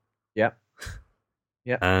eyebrows. Yep.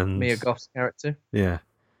 Yeah. And Mia Goth's character. Yeah.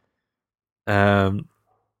 So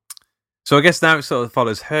I guess now it sort of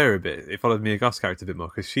follows her a bit. It follows Mia Goth's character a bit more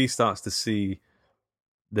because she starts to see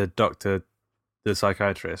the doctor, the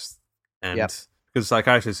psychiatrist, and because the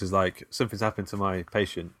psychiatrist is like, something's happened to my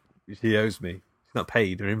patient, he owes me. He's not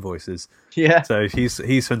paid her invoices. Yeah. So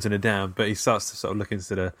he's hunting her down, but he starts to sort of look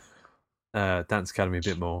into the dance academy a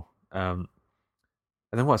bit more. And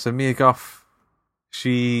then what? So Mia Goth,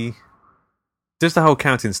 she does the whole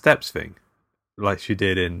counting steps thing, like she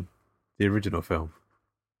did in the original film.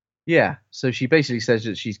 Yeah. So she basically says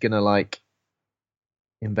that she's gonna like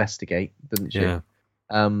investigate, doesn't she? Yeah.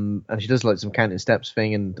 And she does like some counting steps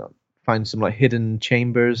thing and finds some like hidden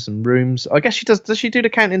chambers and rooms. I guess she does. Does she do the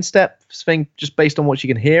counting steps thing just based on what she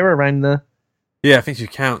can hear around the? Yeah, I think she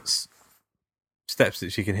counts steps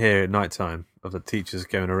that she can hear at night time of the teachers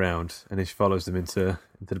going around, and then she follows them into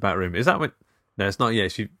the back room. Is that when? No, it's not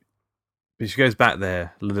yet. She goes back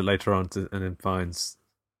there a little later on and then finds.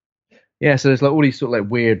 Yeah, so there's like all these sort of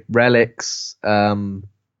like weird relics.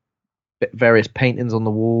 Various paintings on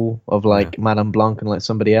the wall of like Madame Blanc and like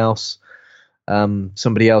somebody else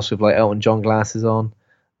with like Elton John glasses on.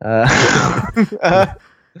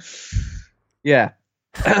 Yeah.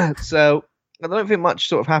 So I don't think much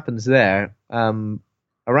sort of happens there. Around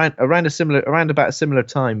about a similar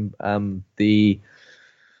time, the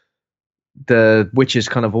witches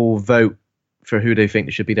kind of all vote for who they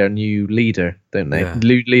think should be their new leader, don't they? Yeah.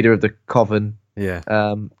 Leader of the Coven. Yeah.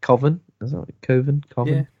 Coven? Is that what, Coven?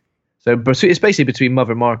 Yeah. So it's basically between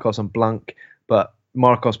Mother Marcos and Blanc, but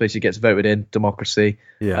Marcos basically gets voted in, democracy,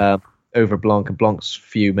 over Blanc, and Blanc's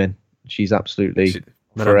fuming. She's absolutely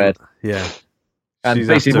for Ed. Yeah. And she's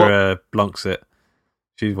basically after Blanc's it.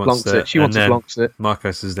 She wants it. She wants to Blanc's it.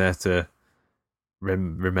 Marcos is there to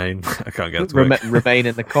remain. I can't get it to work. Remain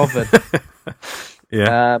in the Coven.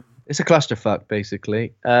 Yeah. It's a clusterfuck,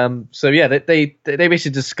 basically. So yeah, they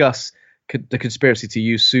basically discuss the conspiracy to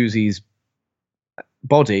use Susie's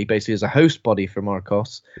body basically as a host body for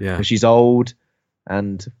Marcos. Yeah. Because she's old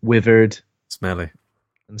and withered, smelly.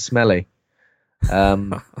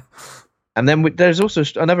 And then there's also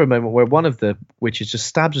another moment where one of the witches just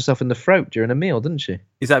stabs herself in the throat during a meal, didn't she?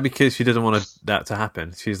 Is that because she doesn't want that to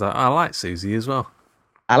happen? She's like, I like Susie as well.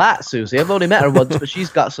 I like Susie. I've only met her once, but she's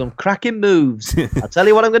got some cracking moves. I'll tell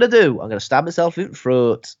you what I'm going to do. I'm going to stab myself in the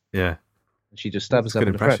throat. Yeah. And she just stabs herself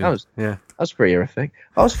in the throat. That was pretty horrific.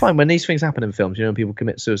 I was fine when these things happen in films. You know, people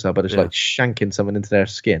commit suicide by just like shanking someone into their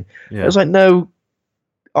skin. Yeah. I was like, no,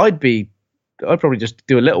 I'd probably just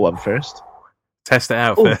do a little one first. Test it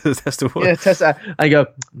out first. Test it out. Yeah, test it out. I go,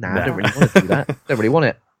 I don't really want to do that. Don't really want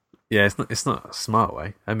it. Yeah, it's not a smart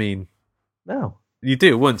way. I mean, no. You do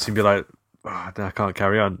it once and be like, I can't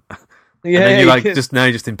carry on. Yeah, and then you're like, you're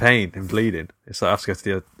just in pain and bleeding. It's like, I have to go to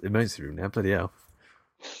the emergency room now. Bloody hell.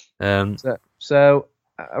 So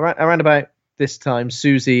around about this time,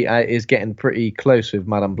 Susie is getting pretty close with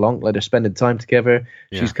Madame Blanc. Like, they're spending time together.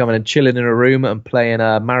 Yeah. She's coming and chilling in her room and playing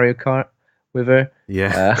Mario Kart with her.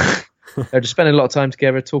 Yeah. They're just spending a lot of time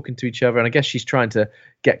together, talking to each other, and I guess she's trying to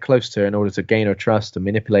get close to her in order to gain her trust and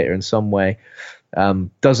manipulate her in some way.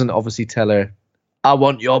 Doesn't obviously tell her, I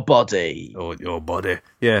want your body. Or your body.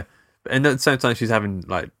 Yeah. And at the same time, she's having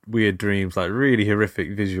like weird dreams, like really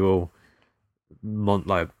horrific visual,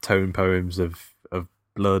 like tone poems of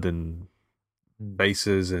blood and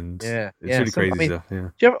faces, and it's really crazy stuff. Yeah.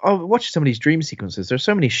 Do you ever watch some of these dream sequences? There's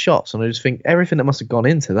so many shots, and I just think everything that must have gone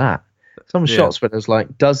into that. Some shots where there's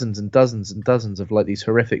like dozens and dozens and dozens of like these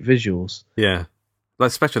horrific visuals. Yeah.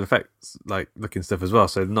 Like special effects, like looking stuff as well.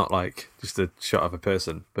 So not like just a shot of a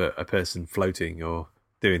person, but a person floating or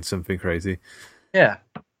doing something crazy. Yeah.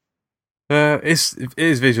 It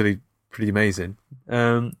is visually pretty amazing.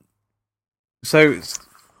 So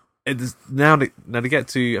it's now to get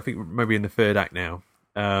to, I think maybe in the third act now,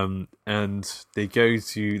 and they do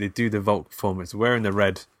the Volk performance wearing the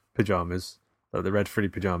red pajamas, like the red frilly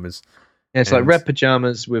pajamas. Yeah, it's like red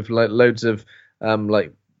pajamas with like loads of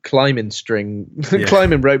like climbing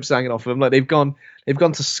climbing ropes hanging off of them. Like they've gone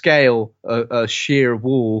to scale a sheer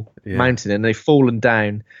wall mountain, and they've fallen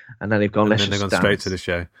down, and then they've gone. They've gone straight to the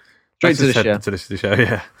show. To the show,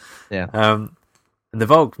 yeah. Yeah. And the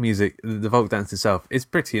Volk music, the Volk dance itself, is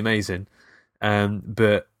pretty amazing.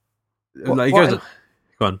 But go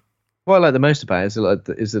on. What I like the most about it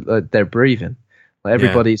is that they're breathing. Like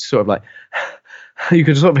everybody's sort of like, you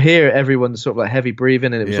could sort of hear everyone sort of like heavy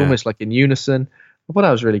breathing, and it was almost like in unison. I thought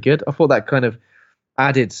that was really good. I thought that kind of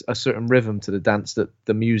added a certain rhythm to the dance that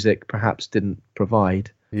the music perhaps didn't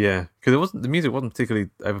provide. Yeah, because the music wasn't particularly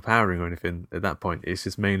overpowering or anything at that point. It's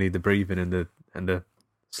just mainly the breathing and the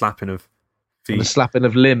slapping of feet, and the slapping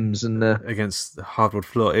of limbs, and against the hardwood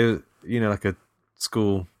floor. It was, like a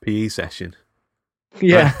school PE session.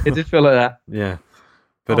 Yeah, it did feel like that. Yeah,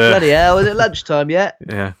 but bloody hell! Is it lunchtime yet?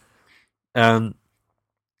 Yeah.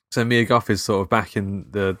 So Mia Goth is sort of back in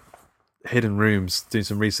the hidden rooms doing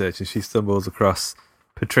some research, and she stumbles across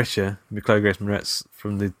Patricia, Chloe Grace Moretz,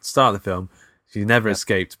 from the start of the film. She's never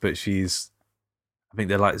escaped, but I think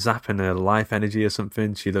they're like zapping her life energy or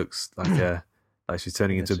something. She looks like she's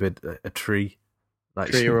turning into a tree. Like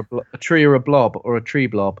a tree or a blob or a tree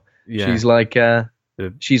blob. Yeah. She's like,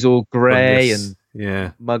 she's all grey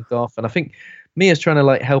and mugged off. And I think Mia's trying to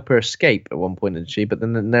like help her escape at one point, isn't she? But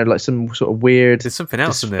then there's like some sort of weird, there's something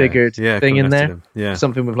else disfigured in there. thing in there. Yeah.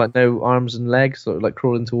 Something with like no arms and legs, sort of like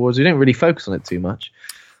crawling towards you. You don't really focus on it too much.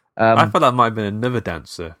 I thought that might have been another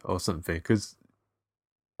dancer or something, because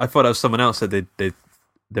I thought it was someone else that they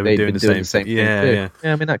were doing the same thing. Yeah.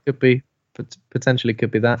 I mean, that could be, potentially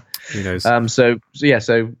could be that. Who knows? So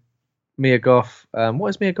Mia Goth. What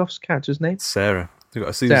is Mia Goth's character's name? Sarah. We've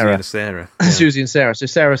got a Susie and a Sarah. Yeah. Susie and Sarah. So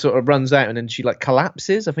Sarah sort of runs out, and then she like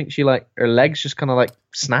collapses. I think she like her legs just kind of like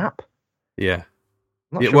snap. Yeah.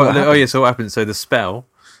 Sure so what happens? So the spell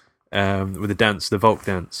with the dance, the Volk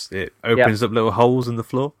dance, it opens up little holes in the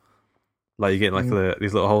floor, Like you get like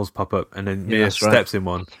these little holes pop up, and then Mia that's steps in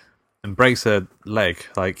one and breaks her leg.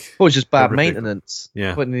 Like, Or just bad horrific. maintenance.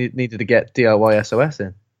 Yeah. But needed to get DIY SOS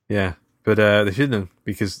in. Yeah, but they shouldn't have,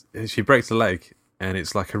 because she breaks the leg and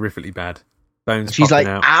it's like horrifically bad. Bones She's popping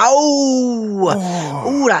like, out. ow!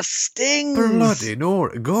 Oh, that stings! Bloody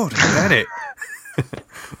Nora, God, damn it!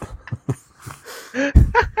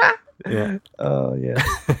 Yeah. Oh, yeah.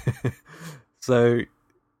 So,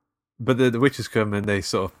 but the witches come and they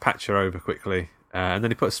sort of patch her over quickly, and then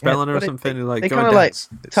they put a spell on her or but something. and like they go kind and of like dance.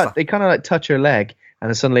 It's like- they kind of like touch her leg, and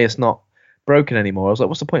then suddenly it's not broken anymore. I was like,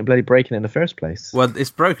 what's the point of bloody breaking it in the first place? well,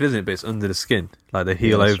 it's broken, isn't it? But it's under the skin. Like they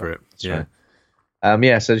heal that's over right, it. that's Yeah. right.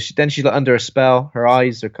 Yeah. So she's like under a spell. Her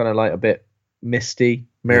eyes are kind of like a bit misty,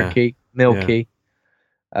 murky, milky.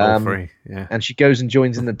 All free. Yeah. And she goes and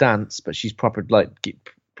joins in the dance, but she's proper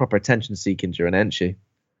attention seeking during it, isn't she?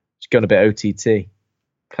 She's going a bit OTT,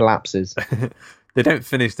 collapses. They don't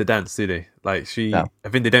finish the dance, do they? Like No. I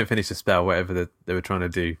think they don't finish the spell, whatever they were trying to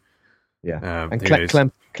do. Yeah. And who knows?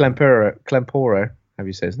 Klempora, how do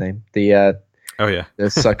you say his name? The Oh yeah. the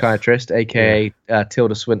psychiatrist, aka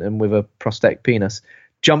Tilda Swinton with a prosthetic penis,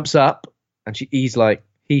 jumps up, and he's like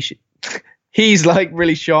he's like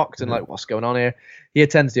really shocked and like, what's going on here? He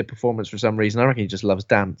attends the performance for some reason. I reckon he just loves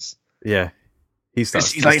dance. Yeah. He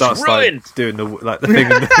starts, He's like, starts "It's ruined!" doing the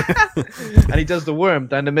thing. And he does the worm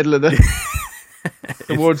down the middle of the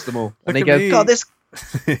towards them all, and Look they at go, me. God, this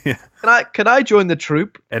Yeah. can I join the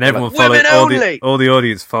troupe? And everyone They're like, follows "Women only!" all the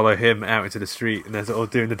audience follow him out into the street, and they're all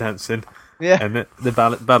doing the dancing. Yeah. And the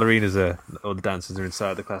ballerinas or the dancers are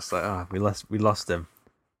inside the class. Like, we lost them.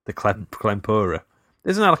 The Klempora.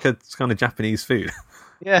 Isn't that like a kind of Japanese food?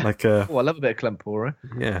 Yeah. Like Oh, I love a bit of Klempora.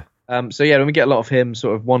 yeah. So yeah, when we get a lot of him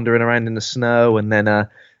sort of wandering around in the snow, and then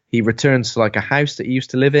he returns to like a house that he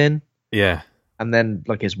used to live in, Yeah. and then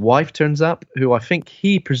like his wife turns up, who I think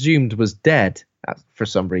he presumed was dead for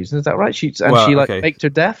some reason. Is that right? She okay. faked her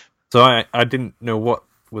death. So I didn't know what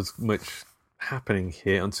was much happening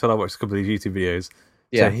here until I watched a couple of these YouTube videos.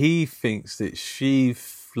 Yeah. So he thinks that she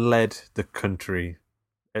fled the country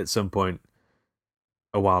at some point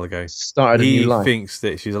a while ago. Started a He new life. thinks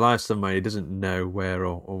that she's alive somewhere. He doesn't know where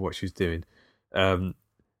or what she's doing. But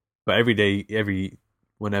every day,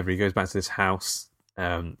 whenever he goes back to this house,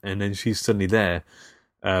 and then she's suddenly there.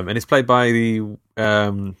 And it's played by the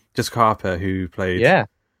Jessica Harper, who played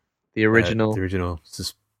the original,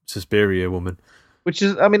 Suspiria woman. which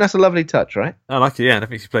is, I mean, that's a lovely touch, right? I like it, yeah, and I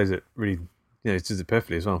think she plays it really, she does it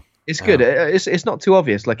perfectly as well. It's good. It's not too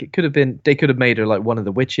obvious. Like it could have been, they could have made her like one of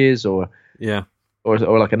the witches or Yeah,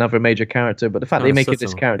 like another major character. But the fact they make it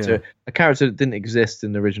this subtle, character, a character that didn't exist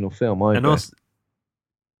in the original film either. and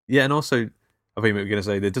also, I think we were going to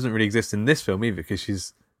say that it doesn't really exist in this film either, because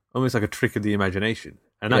she's almost like a trick of the imagination,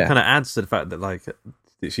 and that kind of adds to the fact that like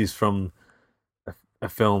that she's from a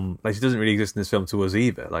film, like she doesn't really exist in this film to us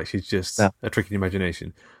either. Like she's just a trick of the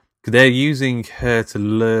imagination, because they're using her to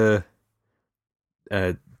lure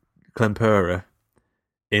Klempora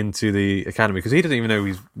into the academy, because he doesn't even know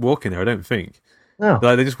he's walking there. I don't think. No,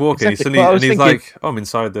 Like they just walk in, Exactly. suddenly, Well, I and was he's thinking- like, "Oh, I'm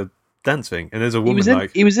inside the dance thing," and there's a woman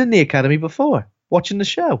he was in the academy before watching the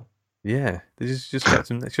show. yeah, they just kept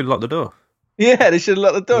him. They should lock the door. Yeah, they should have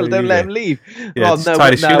locked the door. There Don't you let go. him leave. Yeah, Oh, just no,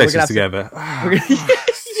 tie his no, we're shoelaces gonna have together.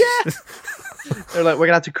 yeah. They're like, we're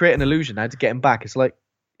gonna have to create an illusion now to get him back. It's like,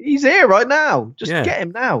 he's here right now. Just Yeah. get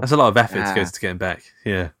him now. That's a lot of effort to Ah. go to get him back.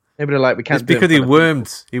 Yeah, Maybe they're like, we can't. it's do it because in he front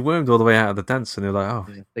of people. wormed all the way out of the dance, and they're like, "Oh,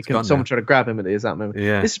 They it's couldn't. gone Someone now." tried to grab him at the exact moment.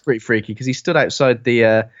 Yeah. This is pretty freaky because he stood outside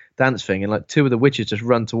the dance thing, and like two of the witches just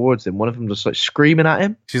run towards him. One of them just like screaming at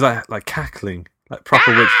him. She's like cackling, like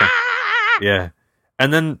proper witch. Yeah,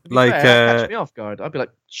 and then like catch me off guard. I'd be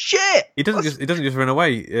like, shit. he doesn't just run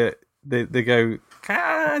away. They go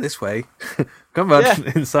this way. Come on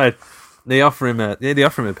inside. They offer him a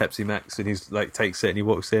Pepsi Max, and he's like takes it and he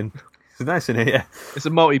walks in. It's nice in here. Yeah. It's a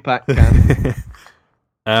multi-pack can.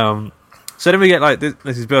 So then we get like this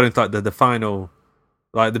is building to, like the final,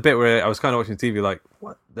 like the bit where I was kind of watching TV, like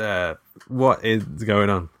what is going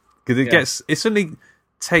on? Because it suddenly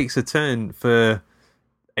takes a turn for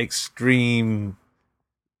extreme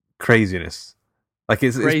craziness. Like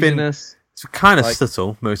it's kind of like-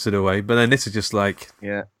 subtle most of the way, but then this is just like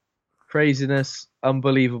craziness,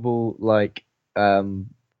 unbelievable, like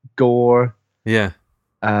gore. Yeah.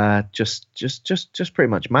 Just pretty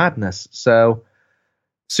much madness. So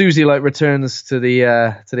Susie like returns to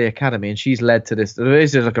the academy, and she's led to this.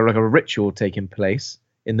 There's like a ritual taking place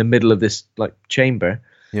in the middle of this like chamber.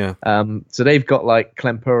 Yeah. So they've got like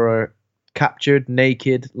Klempora captured,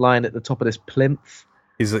 naked, lying at the top of this plinth.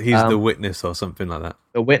 He's the witness or something like that.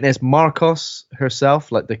 The witness, Marcos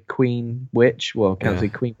herself, like the queen witch. Well, can't say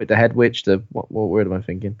queen, but the head witch. The what word am I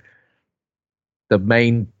thinking?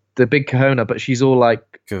 The big kahuna, but she's all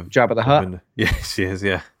like Jabba the Hutt. Yeah, she is.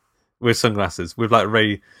 Yeah, with sunglasses, with like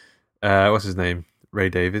Ray. What's his name? Ray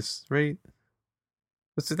Davis.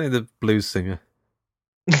 What's his name? The blues singer.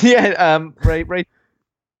 Yeah. Ray.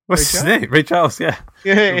 What's his name? Ray Charles. Yeah.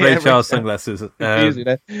 Ray Charles sunglasses.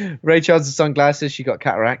 Ray Charles' sunglasses. She got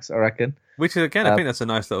cataracts, I reckon. Which is, again, I think that's a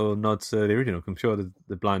nice little nod to the original. I'm sure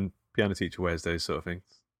the blind piano teacher wears those sort of things.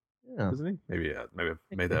 Yeah. Doesn't he? Maybe I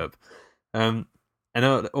made that up. And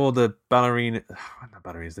all the not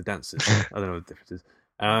ballerinas, the dancers. I don't know what the difference is.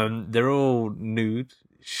 They're all nude,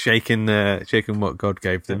 shaking what God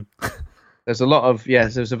gave them. There's a lot of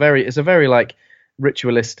it's a very like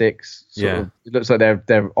ritualistic sort of, it looks like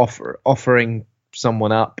they're offering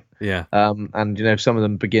someone up. Yeah. And some of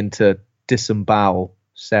them begin to disembowel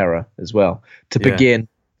Sarah as well to begin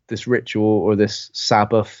this ritual or this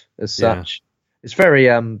Sabbath as such. It's very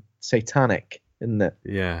satanic, isn't it?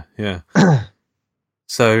 Yeah.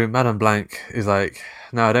 So Madame Blanc is like,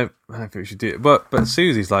 no, I don't think we should do it. But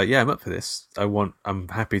Susie's like, yeah, I'm up for this. I'm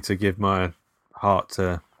happy to give my heart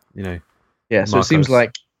to, Yeah, so Marcos. it seems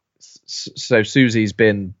like Susie's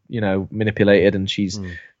been, manipulated, and she's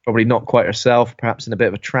probably not quite herself, perhaps in a bit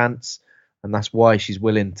of a trance, and that's why she's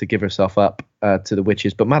willing to give herself up to the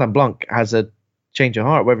witches. But Madame Blanc has a change of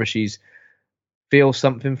heart, whether she's feels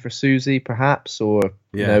something for Susie, perhaps, or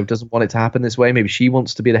doesn't want it to happen this way. Maybe she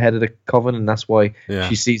wants to be the head of the coven, and that's why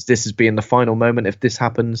she sees this as being the final moment. If this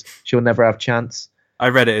happens, she'll never have chance. I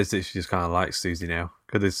read it as that she just kind of likes Susie now,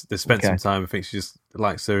 because they spent some time. I think she just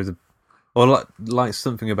likes her or likes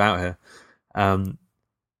something about her.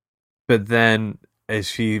 But then as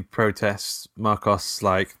she protests, Marcos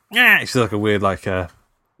like, she's like a weird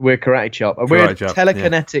weird karate chop, weird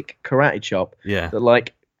telekinetic karate chop. Yeah, that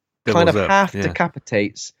like kind of half Yeah.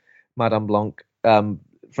 decapitates Madame Blanc from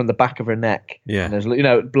the back of her neck. Yeah. And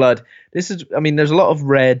there's blood. There's a lot of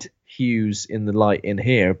red hues in the light in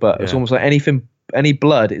here, but it's almost like any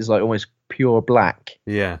blood is like almost pure black.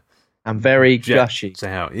 Yeah. And very gushy. Jets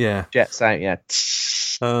out, yeah. Jets out, yeah.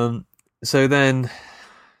 So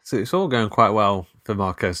it's all going quite well for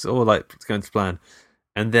Marcos. It's all like it's going to plan.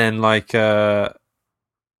 And then like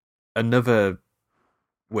another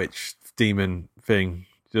witch demon thing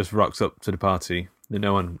just rocks up to the party that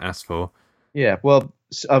no one asked for. Yeah, well,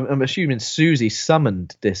 I'm assuming Susie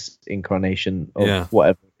summoned this incarnation of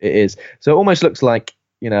whatever it is. So it almost looks like,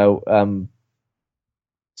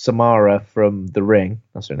 Samara from The Ring.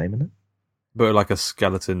 That's her name, isn't it? But like a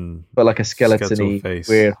skeleton. But like a skeleton-y, face.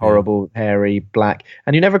 weird, horrible, hairy, black.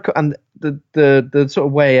 And you never... And the sort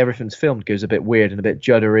of way everything's filmed goes a bit weird and a bit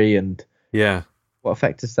juddery, and... Yeah. What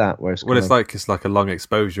effect is that? Where it's like a long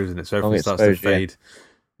exposure, isn't it? So everything starts to fade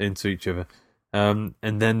into each other. And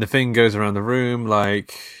then the thing goes around the room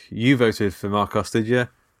like, you voted for Marcos, did you?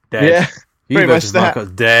 Dead. Yeah, you voted for Marcos,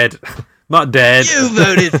 dead. Not dead. You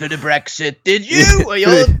voted for the Brexit, did you? Well,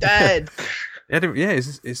 you're dead. Yeah,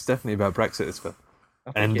 it's definitely about Brexit, this film.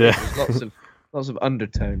 And there's lots of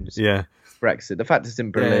undertones. Yeah. Brexit. The fact it's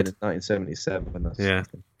in Berlin in 1977.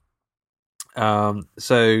 That's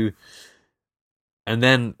so... And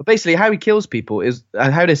then... But basically, how he kills people is...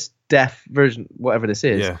 And how this deaf version, whatever this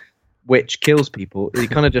is... Yeah. Which kills people, he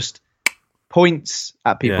kind of just points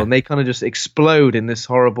at people and they kind of just explode in this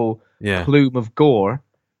horrible plume of gore.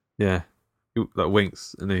 Yeah, that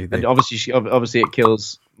winks, and and obviously it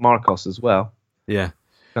kills Marcos as well. Yeah,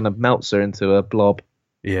 kind of melts her into a blob.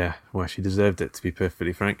 Yeah, well, she deserved it, to be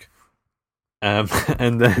perfectly frank. And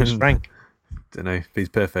then who's Frank? Don't know, he's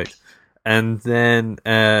perfect. And then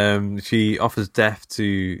she offers death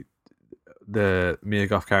to the Mia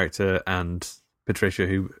Goth character and Patricia,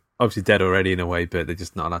 who obviously dead already in a way, but they're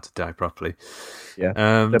just not allowed to die properly.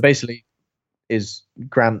 Yeah. So basically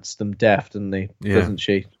grants them death, doesn't he? Doesn't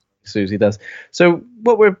she? Susie does. So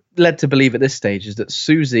what we're led to believe at this stage is that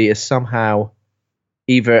Susie is somehow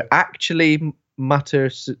either actually Mater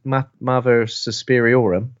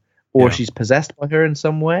Suspiriorum, or she's possessed by her in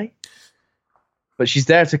some way. But she's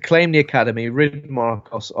there to claim the academy, rid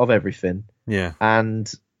Marcos of everything. Yeah.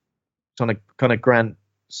 And kind of grant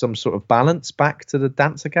some sort of balance back to the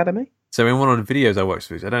dance academy. So in one of the videos I watched,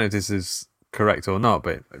 which I don't know if this is correct or not,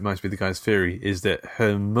 but it might be the guy's theory, is that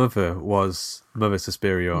her mother was Mother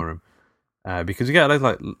Suspiriorum, because you get those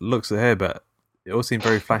like looks at her, but it all seemed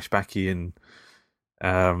very flashbacky, and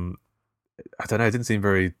I don't know, it didn't seem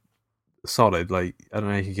very solid. Like, I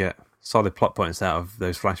don't know, you could get solid plot points out of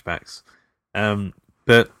those flashbacks.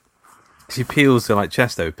 But she peels her like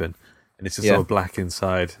chest open, and it's just all black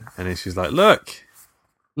inside, and then she's like, "Look,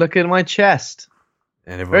 Look at my chest.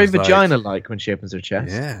 And Very everyone's like, vagina-like when she opens her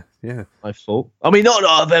chest. Yeah. I thought. I mean, not that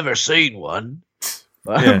I've ever seen one.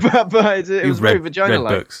 But, Yeah. but it was very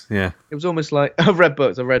vagina-like. Read books, yeah. It was almost like I've read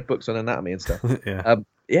books on anatomy and stuff. Yeah.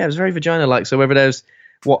 Yeah, it was very vagina-like. So whether there's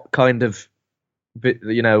what kind of,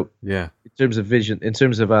 you know, Yeah. in terms of vision, in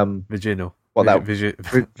terms of Vaginal. what that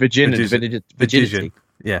virginity,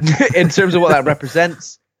 Yeah. in terms of what that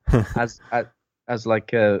represents as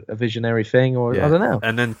like a visionary thing, or Yeah. I don't know.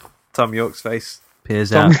 And then Tom York's face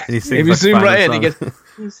peers Tom- out. And he if sings you like zoom Spinal right in, he Tap. goes,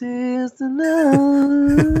 "This is the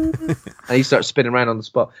night," and he starts spinning around on the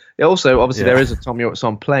spot. Yeah, also, obviously, Yeah. there is a Tom York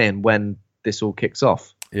song playing when this all kicks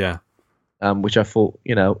off. Yeah. Which I thought,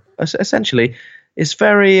 you know, essentially, it's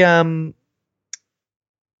very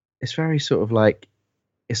sort of like,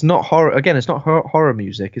 it's not horror. Again, it's not horror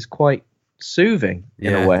music. It's quite soothing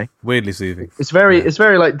in a way. Weirdly soothing. It's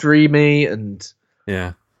very like dreamy and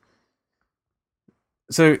Yeah.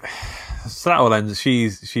 So that all ends.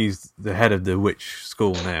 She's the head of the witch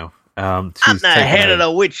school now. She's taken over.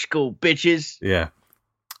 the witch school, bitches. Yeah.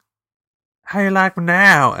 How you like me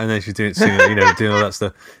now? And then she's singing, doing all that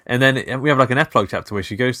stuff. And then we have like an epilogue chapter where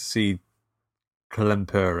she goes to see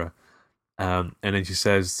Klempura, and then she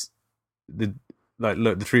says,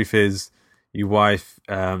 look, the truth is, your wife,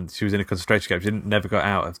 she was in a concentration camp. She never got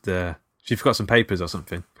out of the. She forgot some papers or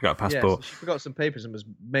something. Forgot a passport. Yeah, so she forgot some papers and was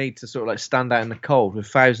made to sort of like stand out in the cold with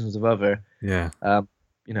thousands of other,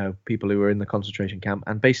 people who were in the concentration camp,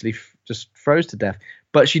 and basically just froze to death.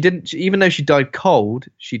 But she didn't. Even though she died cold,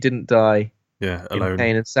 she didn't die. Yeah, in alone.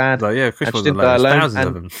 pain and sad. Like, yeah, Chris and she wasn't didn't die alone. alone. Thousands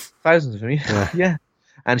of them. Thousands of them. Yeah. Yeah.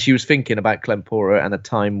 And she was thinking about Klempura and a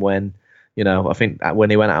time when, I think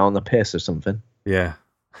when he went out on the piss or something. Yeah,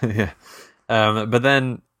 yeah. But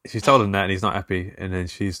then she's told him that, and he's not happy. And then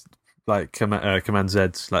she's like, Command Z,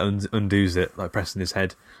 like undoes it, like pressing his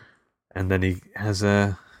head, and then he has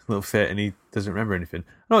a little fit, and he doesn't remember anything.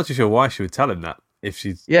 I'm not too sure why she would tell him that if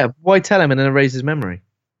she's. Yeah, why tell him and then erase his memory?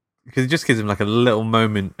 Because it just gives him like a little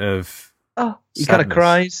moment of. Oh, he kind of sadness.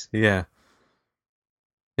 cries. Yeah.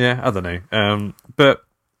 Yeah, I don't know. But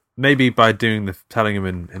maybe by telling him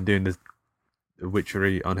and doing the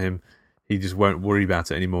witchery on him, he just won't worry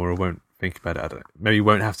about it anymore or won't think about it. I don't know. Maybe he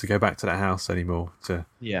won't have to go back to that house anymore to.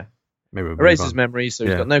 Yeah. Maybe we'll erase move his on. memory, so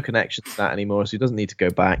he's got no connection to that anymore, so he doesn't need to go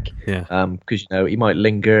back. Yeah. Because he might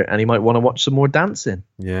linger and he might want to watch some more dancing.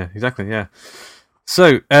 Yeah, exactly. Yeah.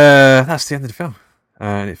 So that's the end of the film,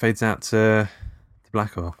 and it fades out to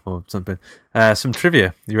black or something. Some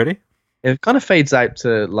trivia. You ready? It kind of fades out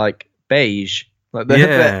to like beige. Like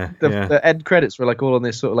the end credits were like all on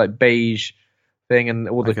this sort of like beige thing, and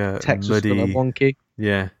all like the text was muddy, sort of wonky.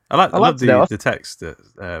 Yeah, I love the text.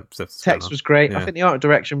 Text was great. Yeah. I think the art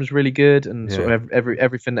direction was really good, and Yeah. sort of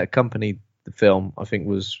everything that accompanied the film, I think,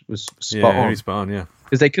 was spot on. Really spot on. Yeah,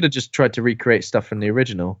 because they could have just tried to recreate stuff from the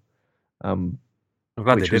original. I'm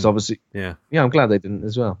glad which they was didn't. obviously Yeah. I'm glad they didn't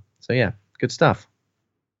as well. So yeah, good stuff.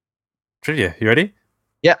 Trivia. You ready?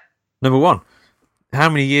 Yeah. Number 1. How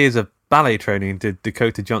many years of ballet training did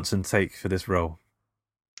Dakota Johnson take for this role?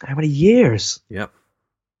 How many years? Yep.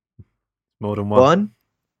 More than one.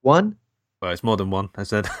 One? Well, it's more than one, I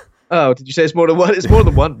said. Oh, did you say it's more than one? It's more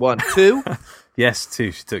than one. 1, 2. Yes,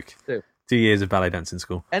 2. She took 2 years of ballet dancing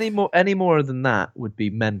school. Any more than that would be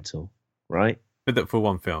mental, right? But for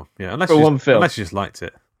one film, yeah. Unless For you one just, film. Unless you just liked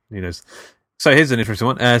it. Who knows? So here's an interesting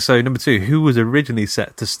one. So number 2, who was originally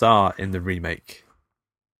set to star in the remake?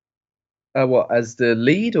 What, as the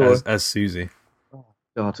lead or as Susie?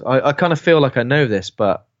 God, I kind of feel like I know this,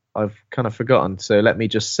 but I've kind of forgotten. So let me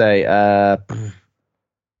just say,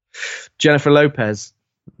 Jennifer Lopez.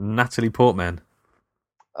 Natalie Portman.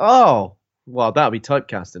 Oh, well, that'd be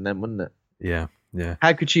typecasting then, wouldn't it? Yeah, yeah.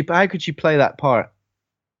 How could she play that part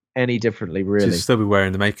any differently? Really, She'd still be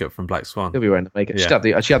wearing the makeup from Black Swan. She'll be wearing the makeup. Yeah.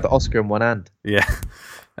 She'd have the Oscar in one hand. Yeah.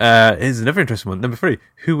 Here's another interesting one. Number 3,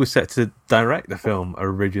 who was set to direct the film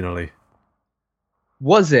originally?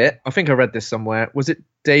 Was it? I think I read this somewhere. Was it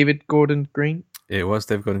David Gordon Green? It was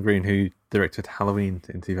David Gordon Green who directed Halloween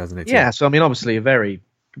in 2018. Yeah, so I mean, obviously,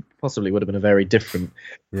 possibly would have been a very different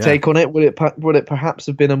take on it. Would it perhaps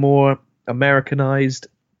have been a more Americanized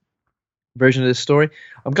version of this story?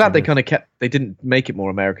 I'm glad they kind of they didn't make it more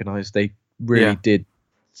Americanized. They really did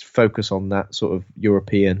focus on that sort of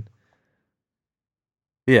European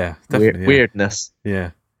weirdness.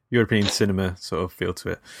 Yeah, European cinema sort of feel to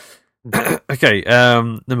it. Okay,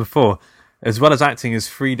 number 4. As well as acting as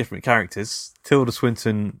 3 different characters, Tilda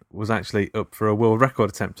Swinton was actually up for a world record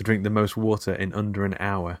attempt to drink the most water in under an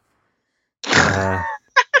hour.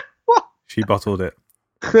 She bottled it.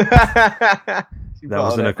 That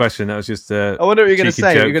wasn't a question. That was just I wonder what you're going to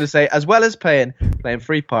say. joke. You're going to say, as well as playing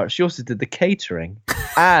 3 parts, she also did the catering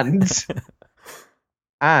and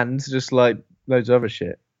just like loads of other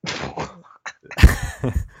shit.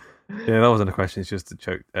 Yeah, that wasn't a question. It's just a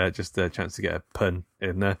joke. Just a chance to get a pun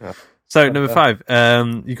in there. Yeah. So number 5,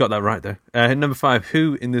 you got that right though. Number 5,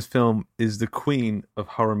 who in this film is the queen of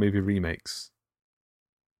horror movie remakes?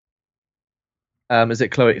 Is it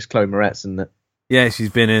Chloe? It's Chloe Moretz, isn't it? Yeah, she's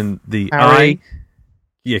been in the Carrie. Eye.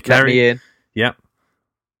 Yeah, Let Carrie. Me In. Yep.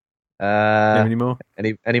 Any more?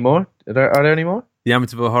 Any more? Are there any more? The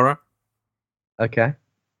Amityville Horror Okay.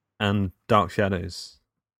 and Dark Shadows.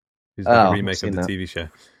 Who's Oh, the I've remake of seen the that. TV show.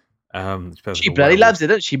 She bloody loves it,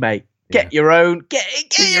 doesn't she, mate? Get your own. Get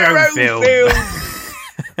your own film.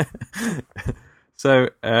 So,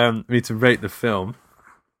 we need to rate the film.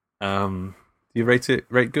 Do you rate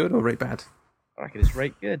good or rate bad? I reckon it's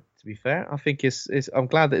right good. To be fair, I think it's. I'm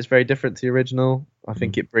glad that it's very different to the original. I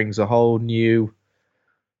think it brings a whole new.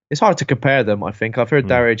 It's hard to compare them. I think I've heard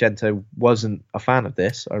Dario Argento wasn't a fan of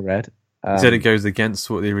this. I read. He said it goes against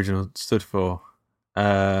what the original stood for.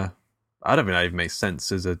 I don't think that even makes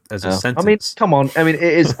sense as a sentence. I mean, come on. I mean, it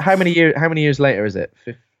is how many years later is it?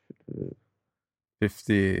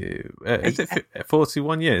 50. Is it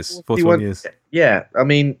 41 years? 41 years. Yeah, I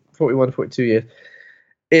mean, 41, 42 years.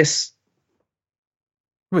 It's.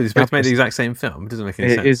 Well, it's supposed to make the exact same film. It doesn't make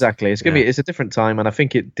any sense. Exactly. It's gonna be. It's a different time, and I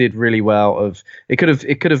think it did really well. It could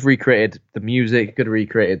have recreated the music. It could have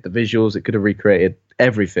recreated the visuals. It could have recreated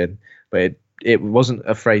everything, but it wasn't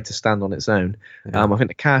afraid to stand on its own. Yeah. I think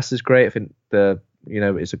the cast is great. I think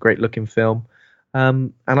it's a great looking film,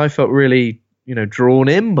 and I felt really drawn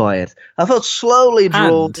in by it. I felt slowly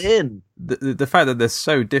drawn in. The fact that they're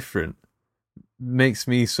so different makes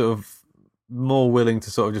me sort of more willing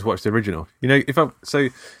to sort of just watch the original. This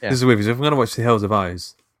is weird, because if I'm going to watch The Hills of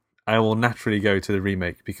Eyes, I will naturally go to the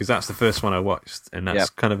remake because that's the first one I watched, and that's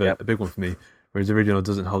kind of a big one for me. Whereas the original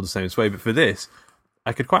doesn't hold the same sway. But for this,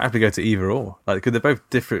 I could quite happily go to either or. Like, because they're both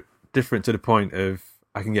different to the point of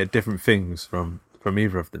I can get different things from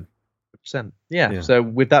either of them. 100%. Yeah. So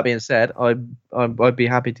with that being said, I'd be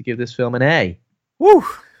happy to give this film an A. Woo!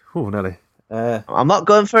 Oh, Nelly. I'm not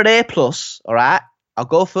going for an A+. All right, I'll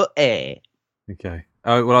go for A. Okay.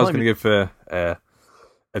 I was going to go for a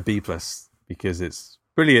B+, because it's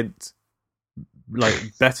brilliant,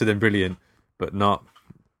 like better than brilliant, but not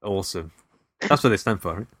awesome. That's what they stand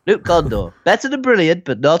for, right? Luke Gondor, better than brilliant,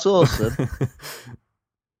 but not awesome.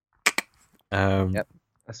 Yep.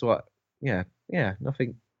 That's what. Yeah.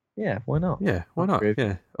 Nothing. Yeah. Why not? Yeah. Why not?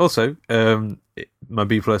 Yeah. Also, my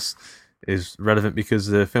B+ is relevant because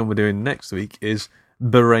the film we're doing next week is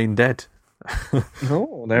Brain Dead.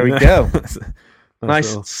 Oh, there we go. Nice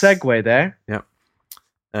little segue there. Yep.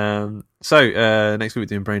 So next week we're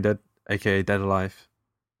doing Brain Dead, aka Dead Alive.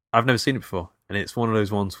 I've never seen it before, and it's one of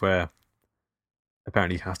those ones where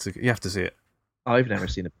apparently you have to see it. I've never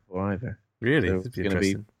seen it before either. Really? So It's it's going to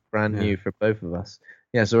be interesting. brand new for both of us.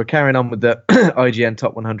 Yeah, so we're carrying on with the IGN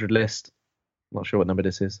Top 100 list. Not sure what number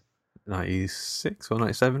this is. 96 or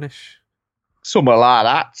 97-ish? Somewhere like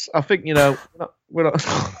that. I think, we're not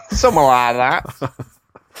somewhere like that.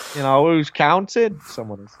 Who's counted?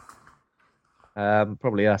 Someone is.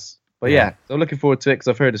 Probably us. But yeah, so I'm looking forward to it because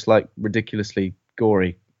I've heard it's like ridiculously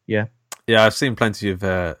gory. Yeah. Yeah, I've seen plenty of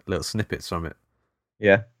little snippets from it.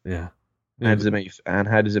 Yeah. Yeah. How does it make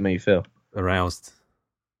you feel? Aroused.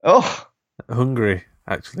 Oh, Hungry,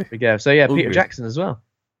 actually. there we go. So yeah, Hungry. Peter Jackson as well.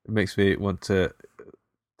 It makes me want to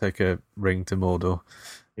take a ring to Mordor.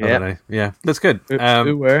 I Yeah. don't know. Yeah, that's good.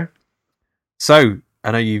 Who were? So,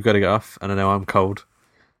 I know you've got to get off, and I know I'm cold.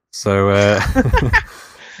 So,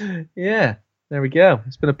 Yeah, there we go.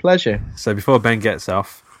 It's been a pleasure. so before Ben gets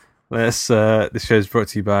off, this show is brought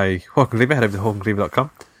to you by Hawk and Cleaver. Head over to hawkandcleaver.com.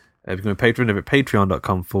 Become a patron over at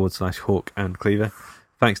patreon.com/Hawk and Cleaver.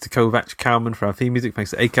 Thanks to Kovac Cowman for our theme music.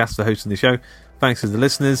 Thanks to Acast for hosting the show. Thanks to the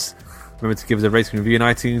listeners. Remember to give us a rating and review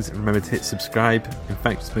on iTunes. And remember to hit subscribe. And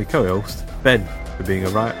thanks to my co-host, Ben, for being a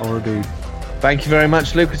right or a dude. Thank you very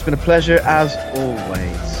much, Luke. It's been a pleasure as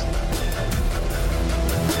always.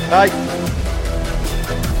 Bye.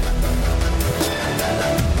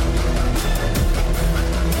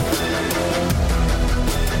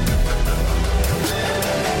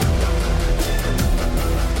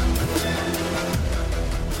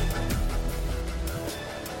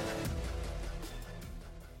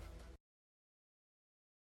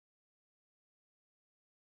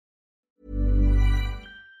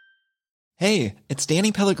 Hey, it's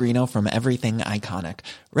Danny Pellegrino from Everything Iconic.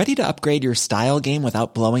 Ready to upgrade your style game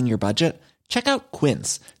without blowing your budget? Check out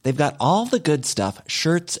Quince. They've got all the good stuff,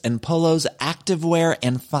 shirts and polos, activewear,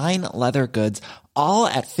 and fine leather goods, all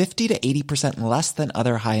at 50 to 80% less than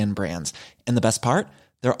other high-end brands. And the best part?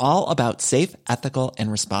 They're all about safe, ethical,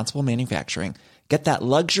 and responsible manufacturing. Get that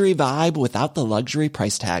luxury vibe without the luxury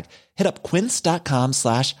price tag. Hit up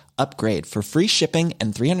quince.com/upgrade for free shipping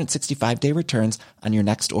and 365-day returns on your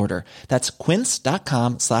next order. That's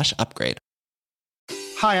quince.com/upgrade.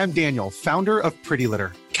 Hi, I'm Daniel, founder of Pretty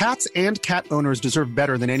Litter. Cats and cat owners deserve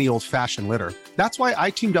better than any old-fashioned litter. That's why I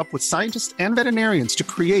teamed up with scientists and veterinarians to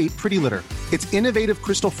create Pretty Litter. Its innovative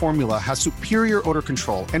crystal formula has superior odor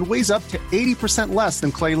control and weighs up to 80% less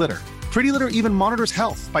than clay litter. Pretty Litter even monitors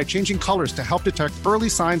health by changing colors to help detect early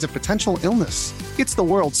signs of potential illness. It's the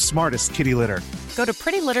world's smartest kitty litter. Go to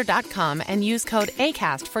prettylitter.com and use code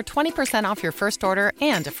ACAST for 20% off your first order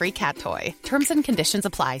and a free cat toy. Terms and conditions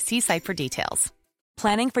apply. See site for details.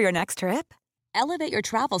 Planning for your next trip? Elevate your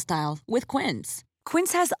travel style with Quince.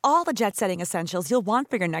 Quince has all the jet-setting essentials you'll want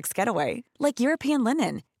for your next getaway, like European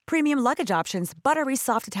linen, premium luggage options, buttery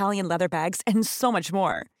soft Italian leather bags, and so much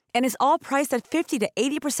more. And is all priced at 50 to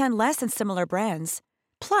 80% less than similar brands.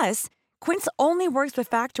 Plus, Quince only works with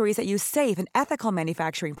factories that use safe and ethical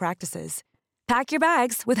manufacturing practices. Pack your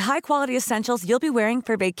bags with high-quality essentials you'll be wearing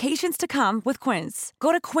for vacations to come with Quince.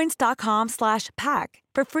 Go to quince.com/pack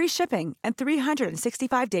for free shipping and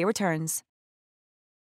 365-day returns.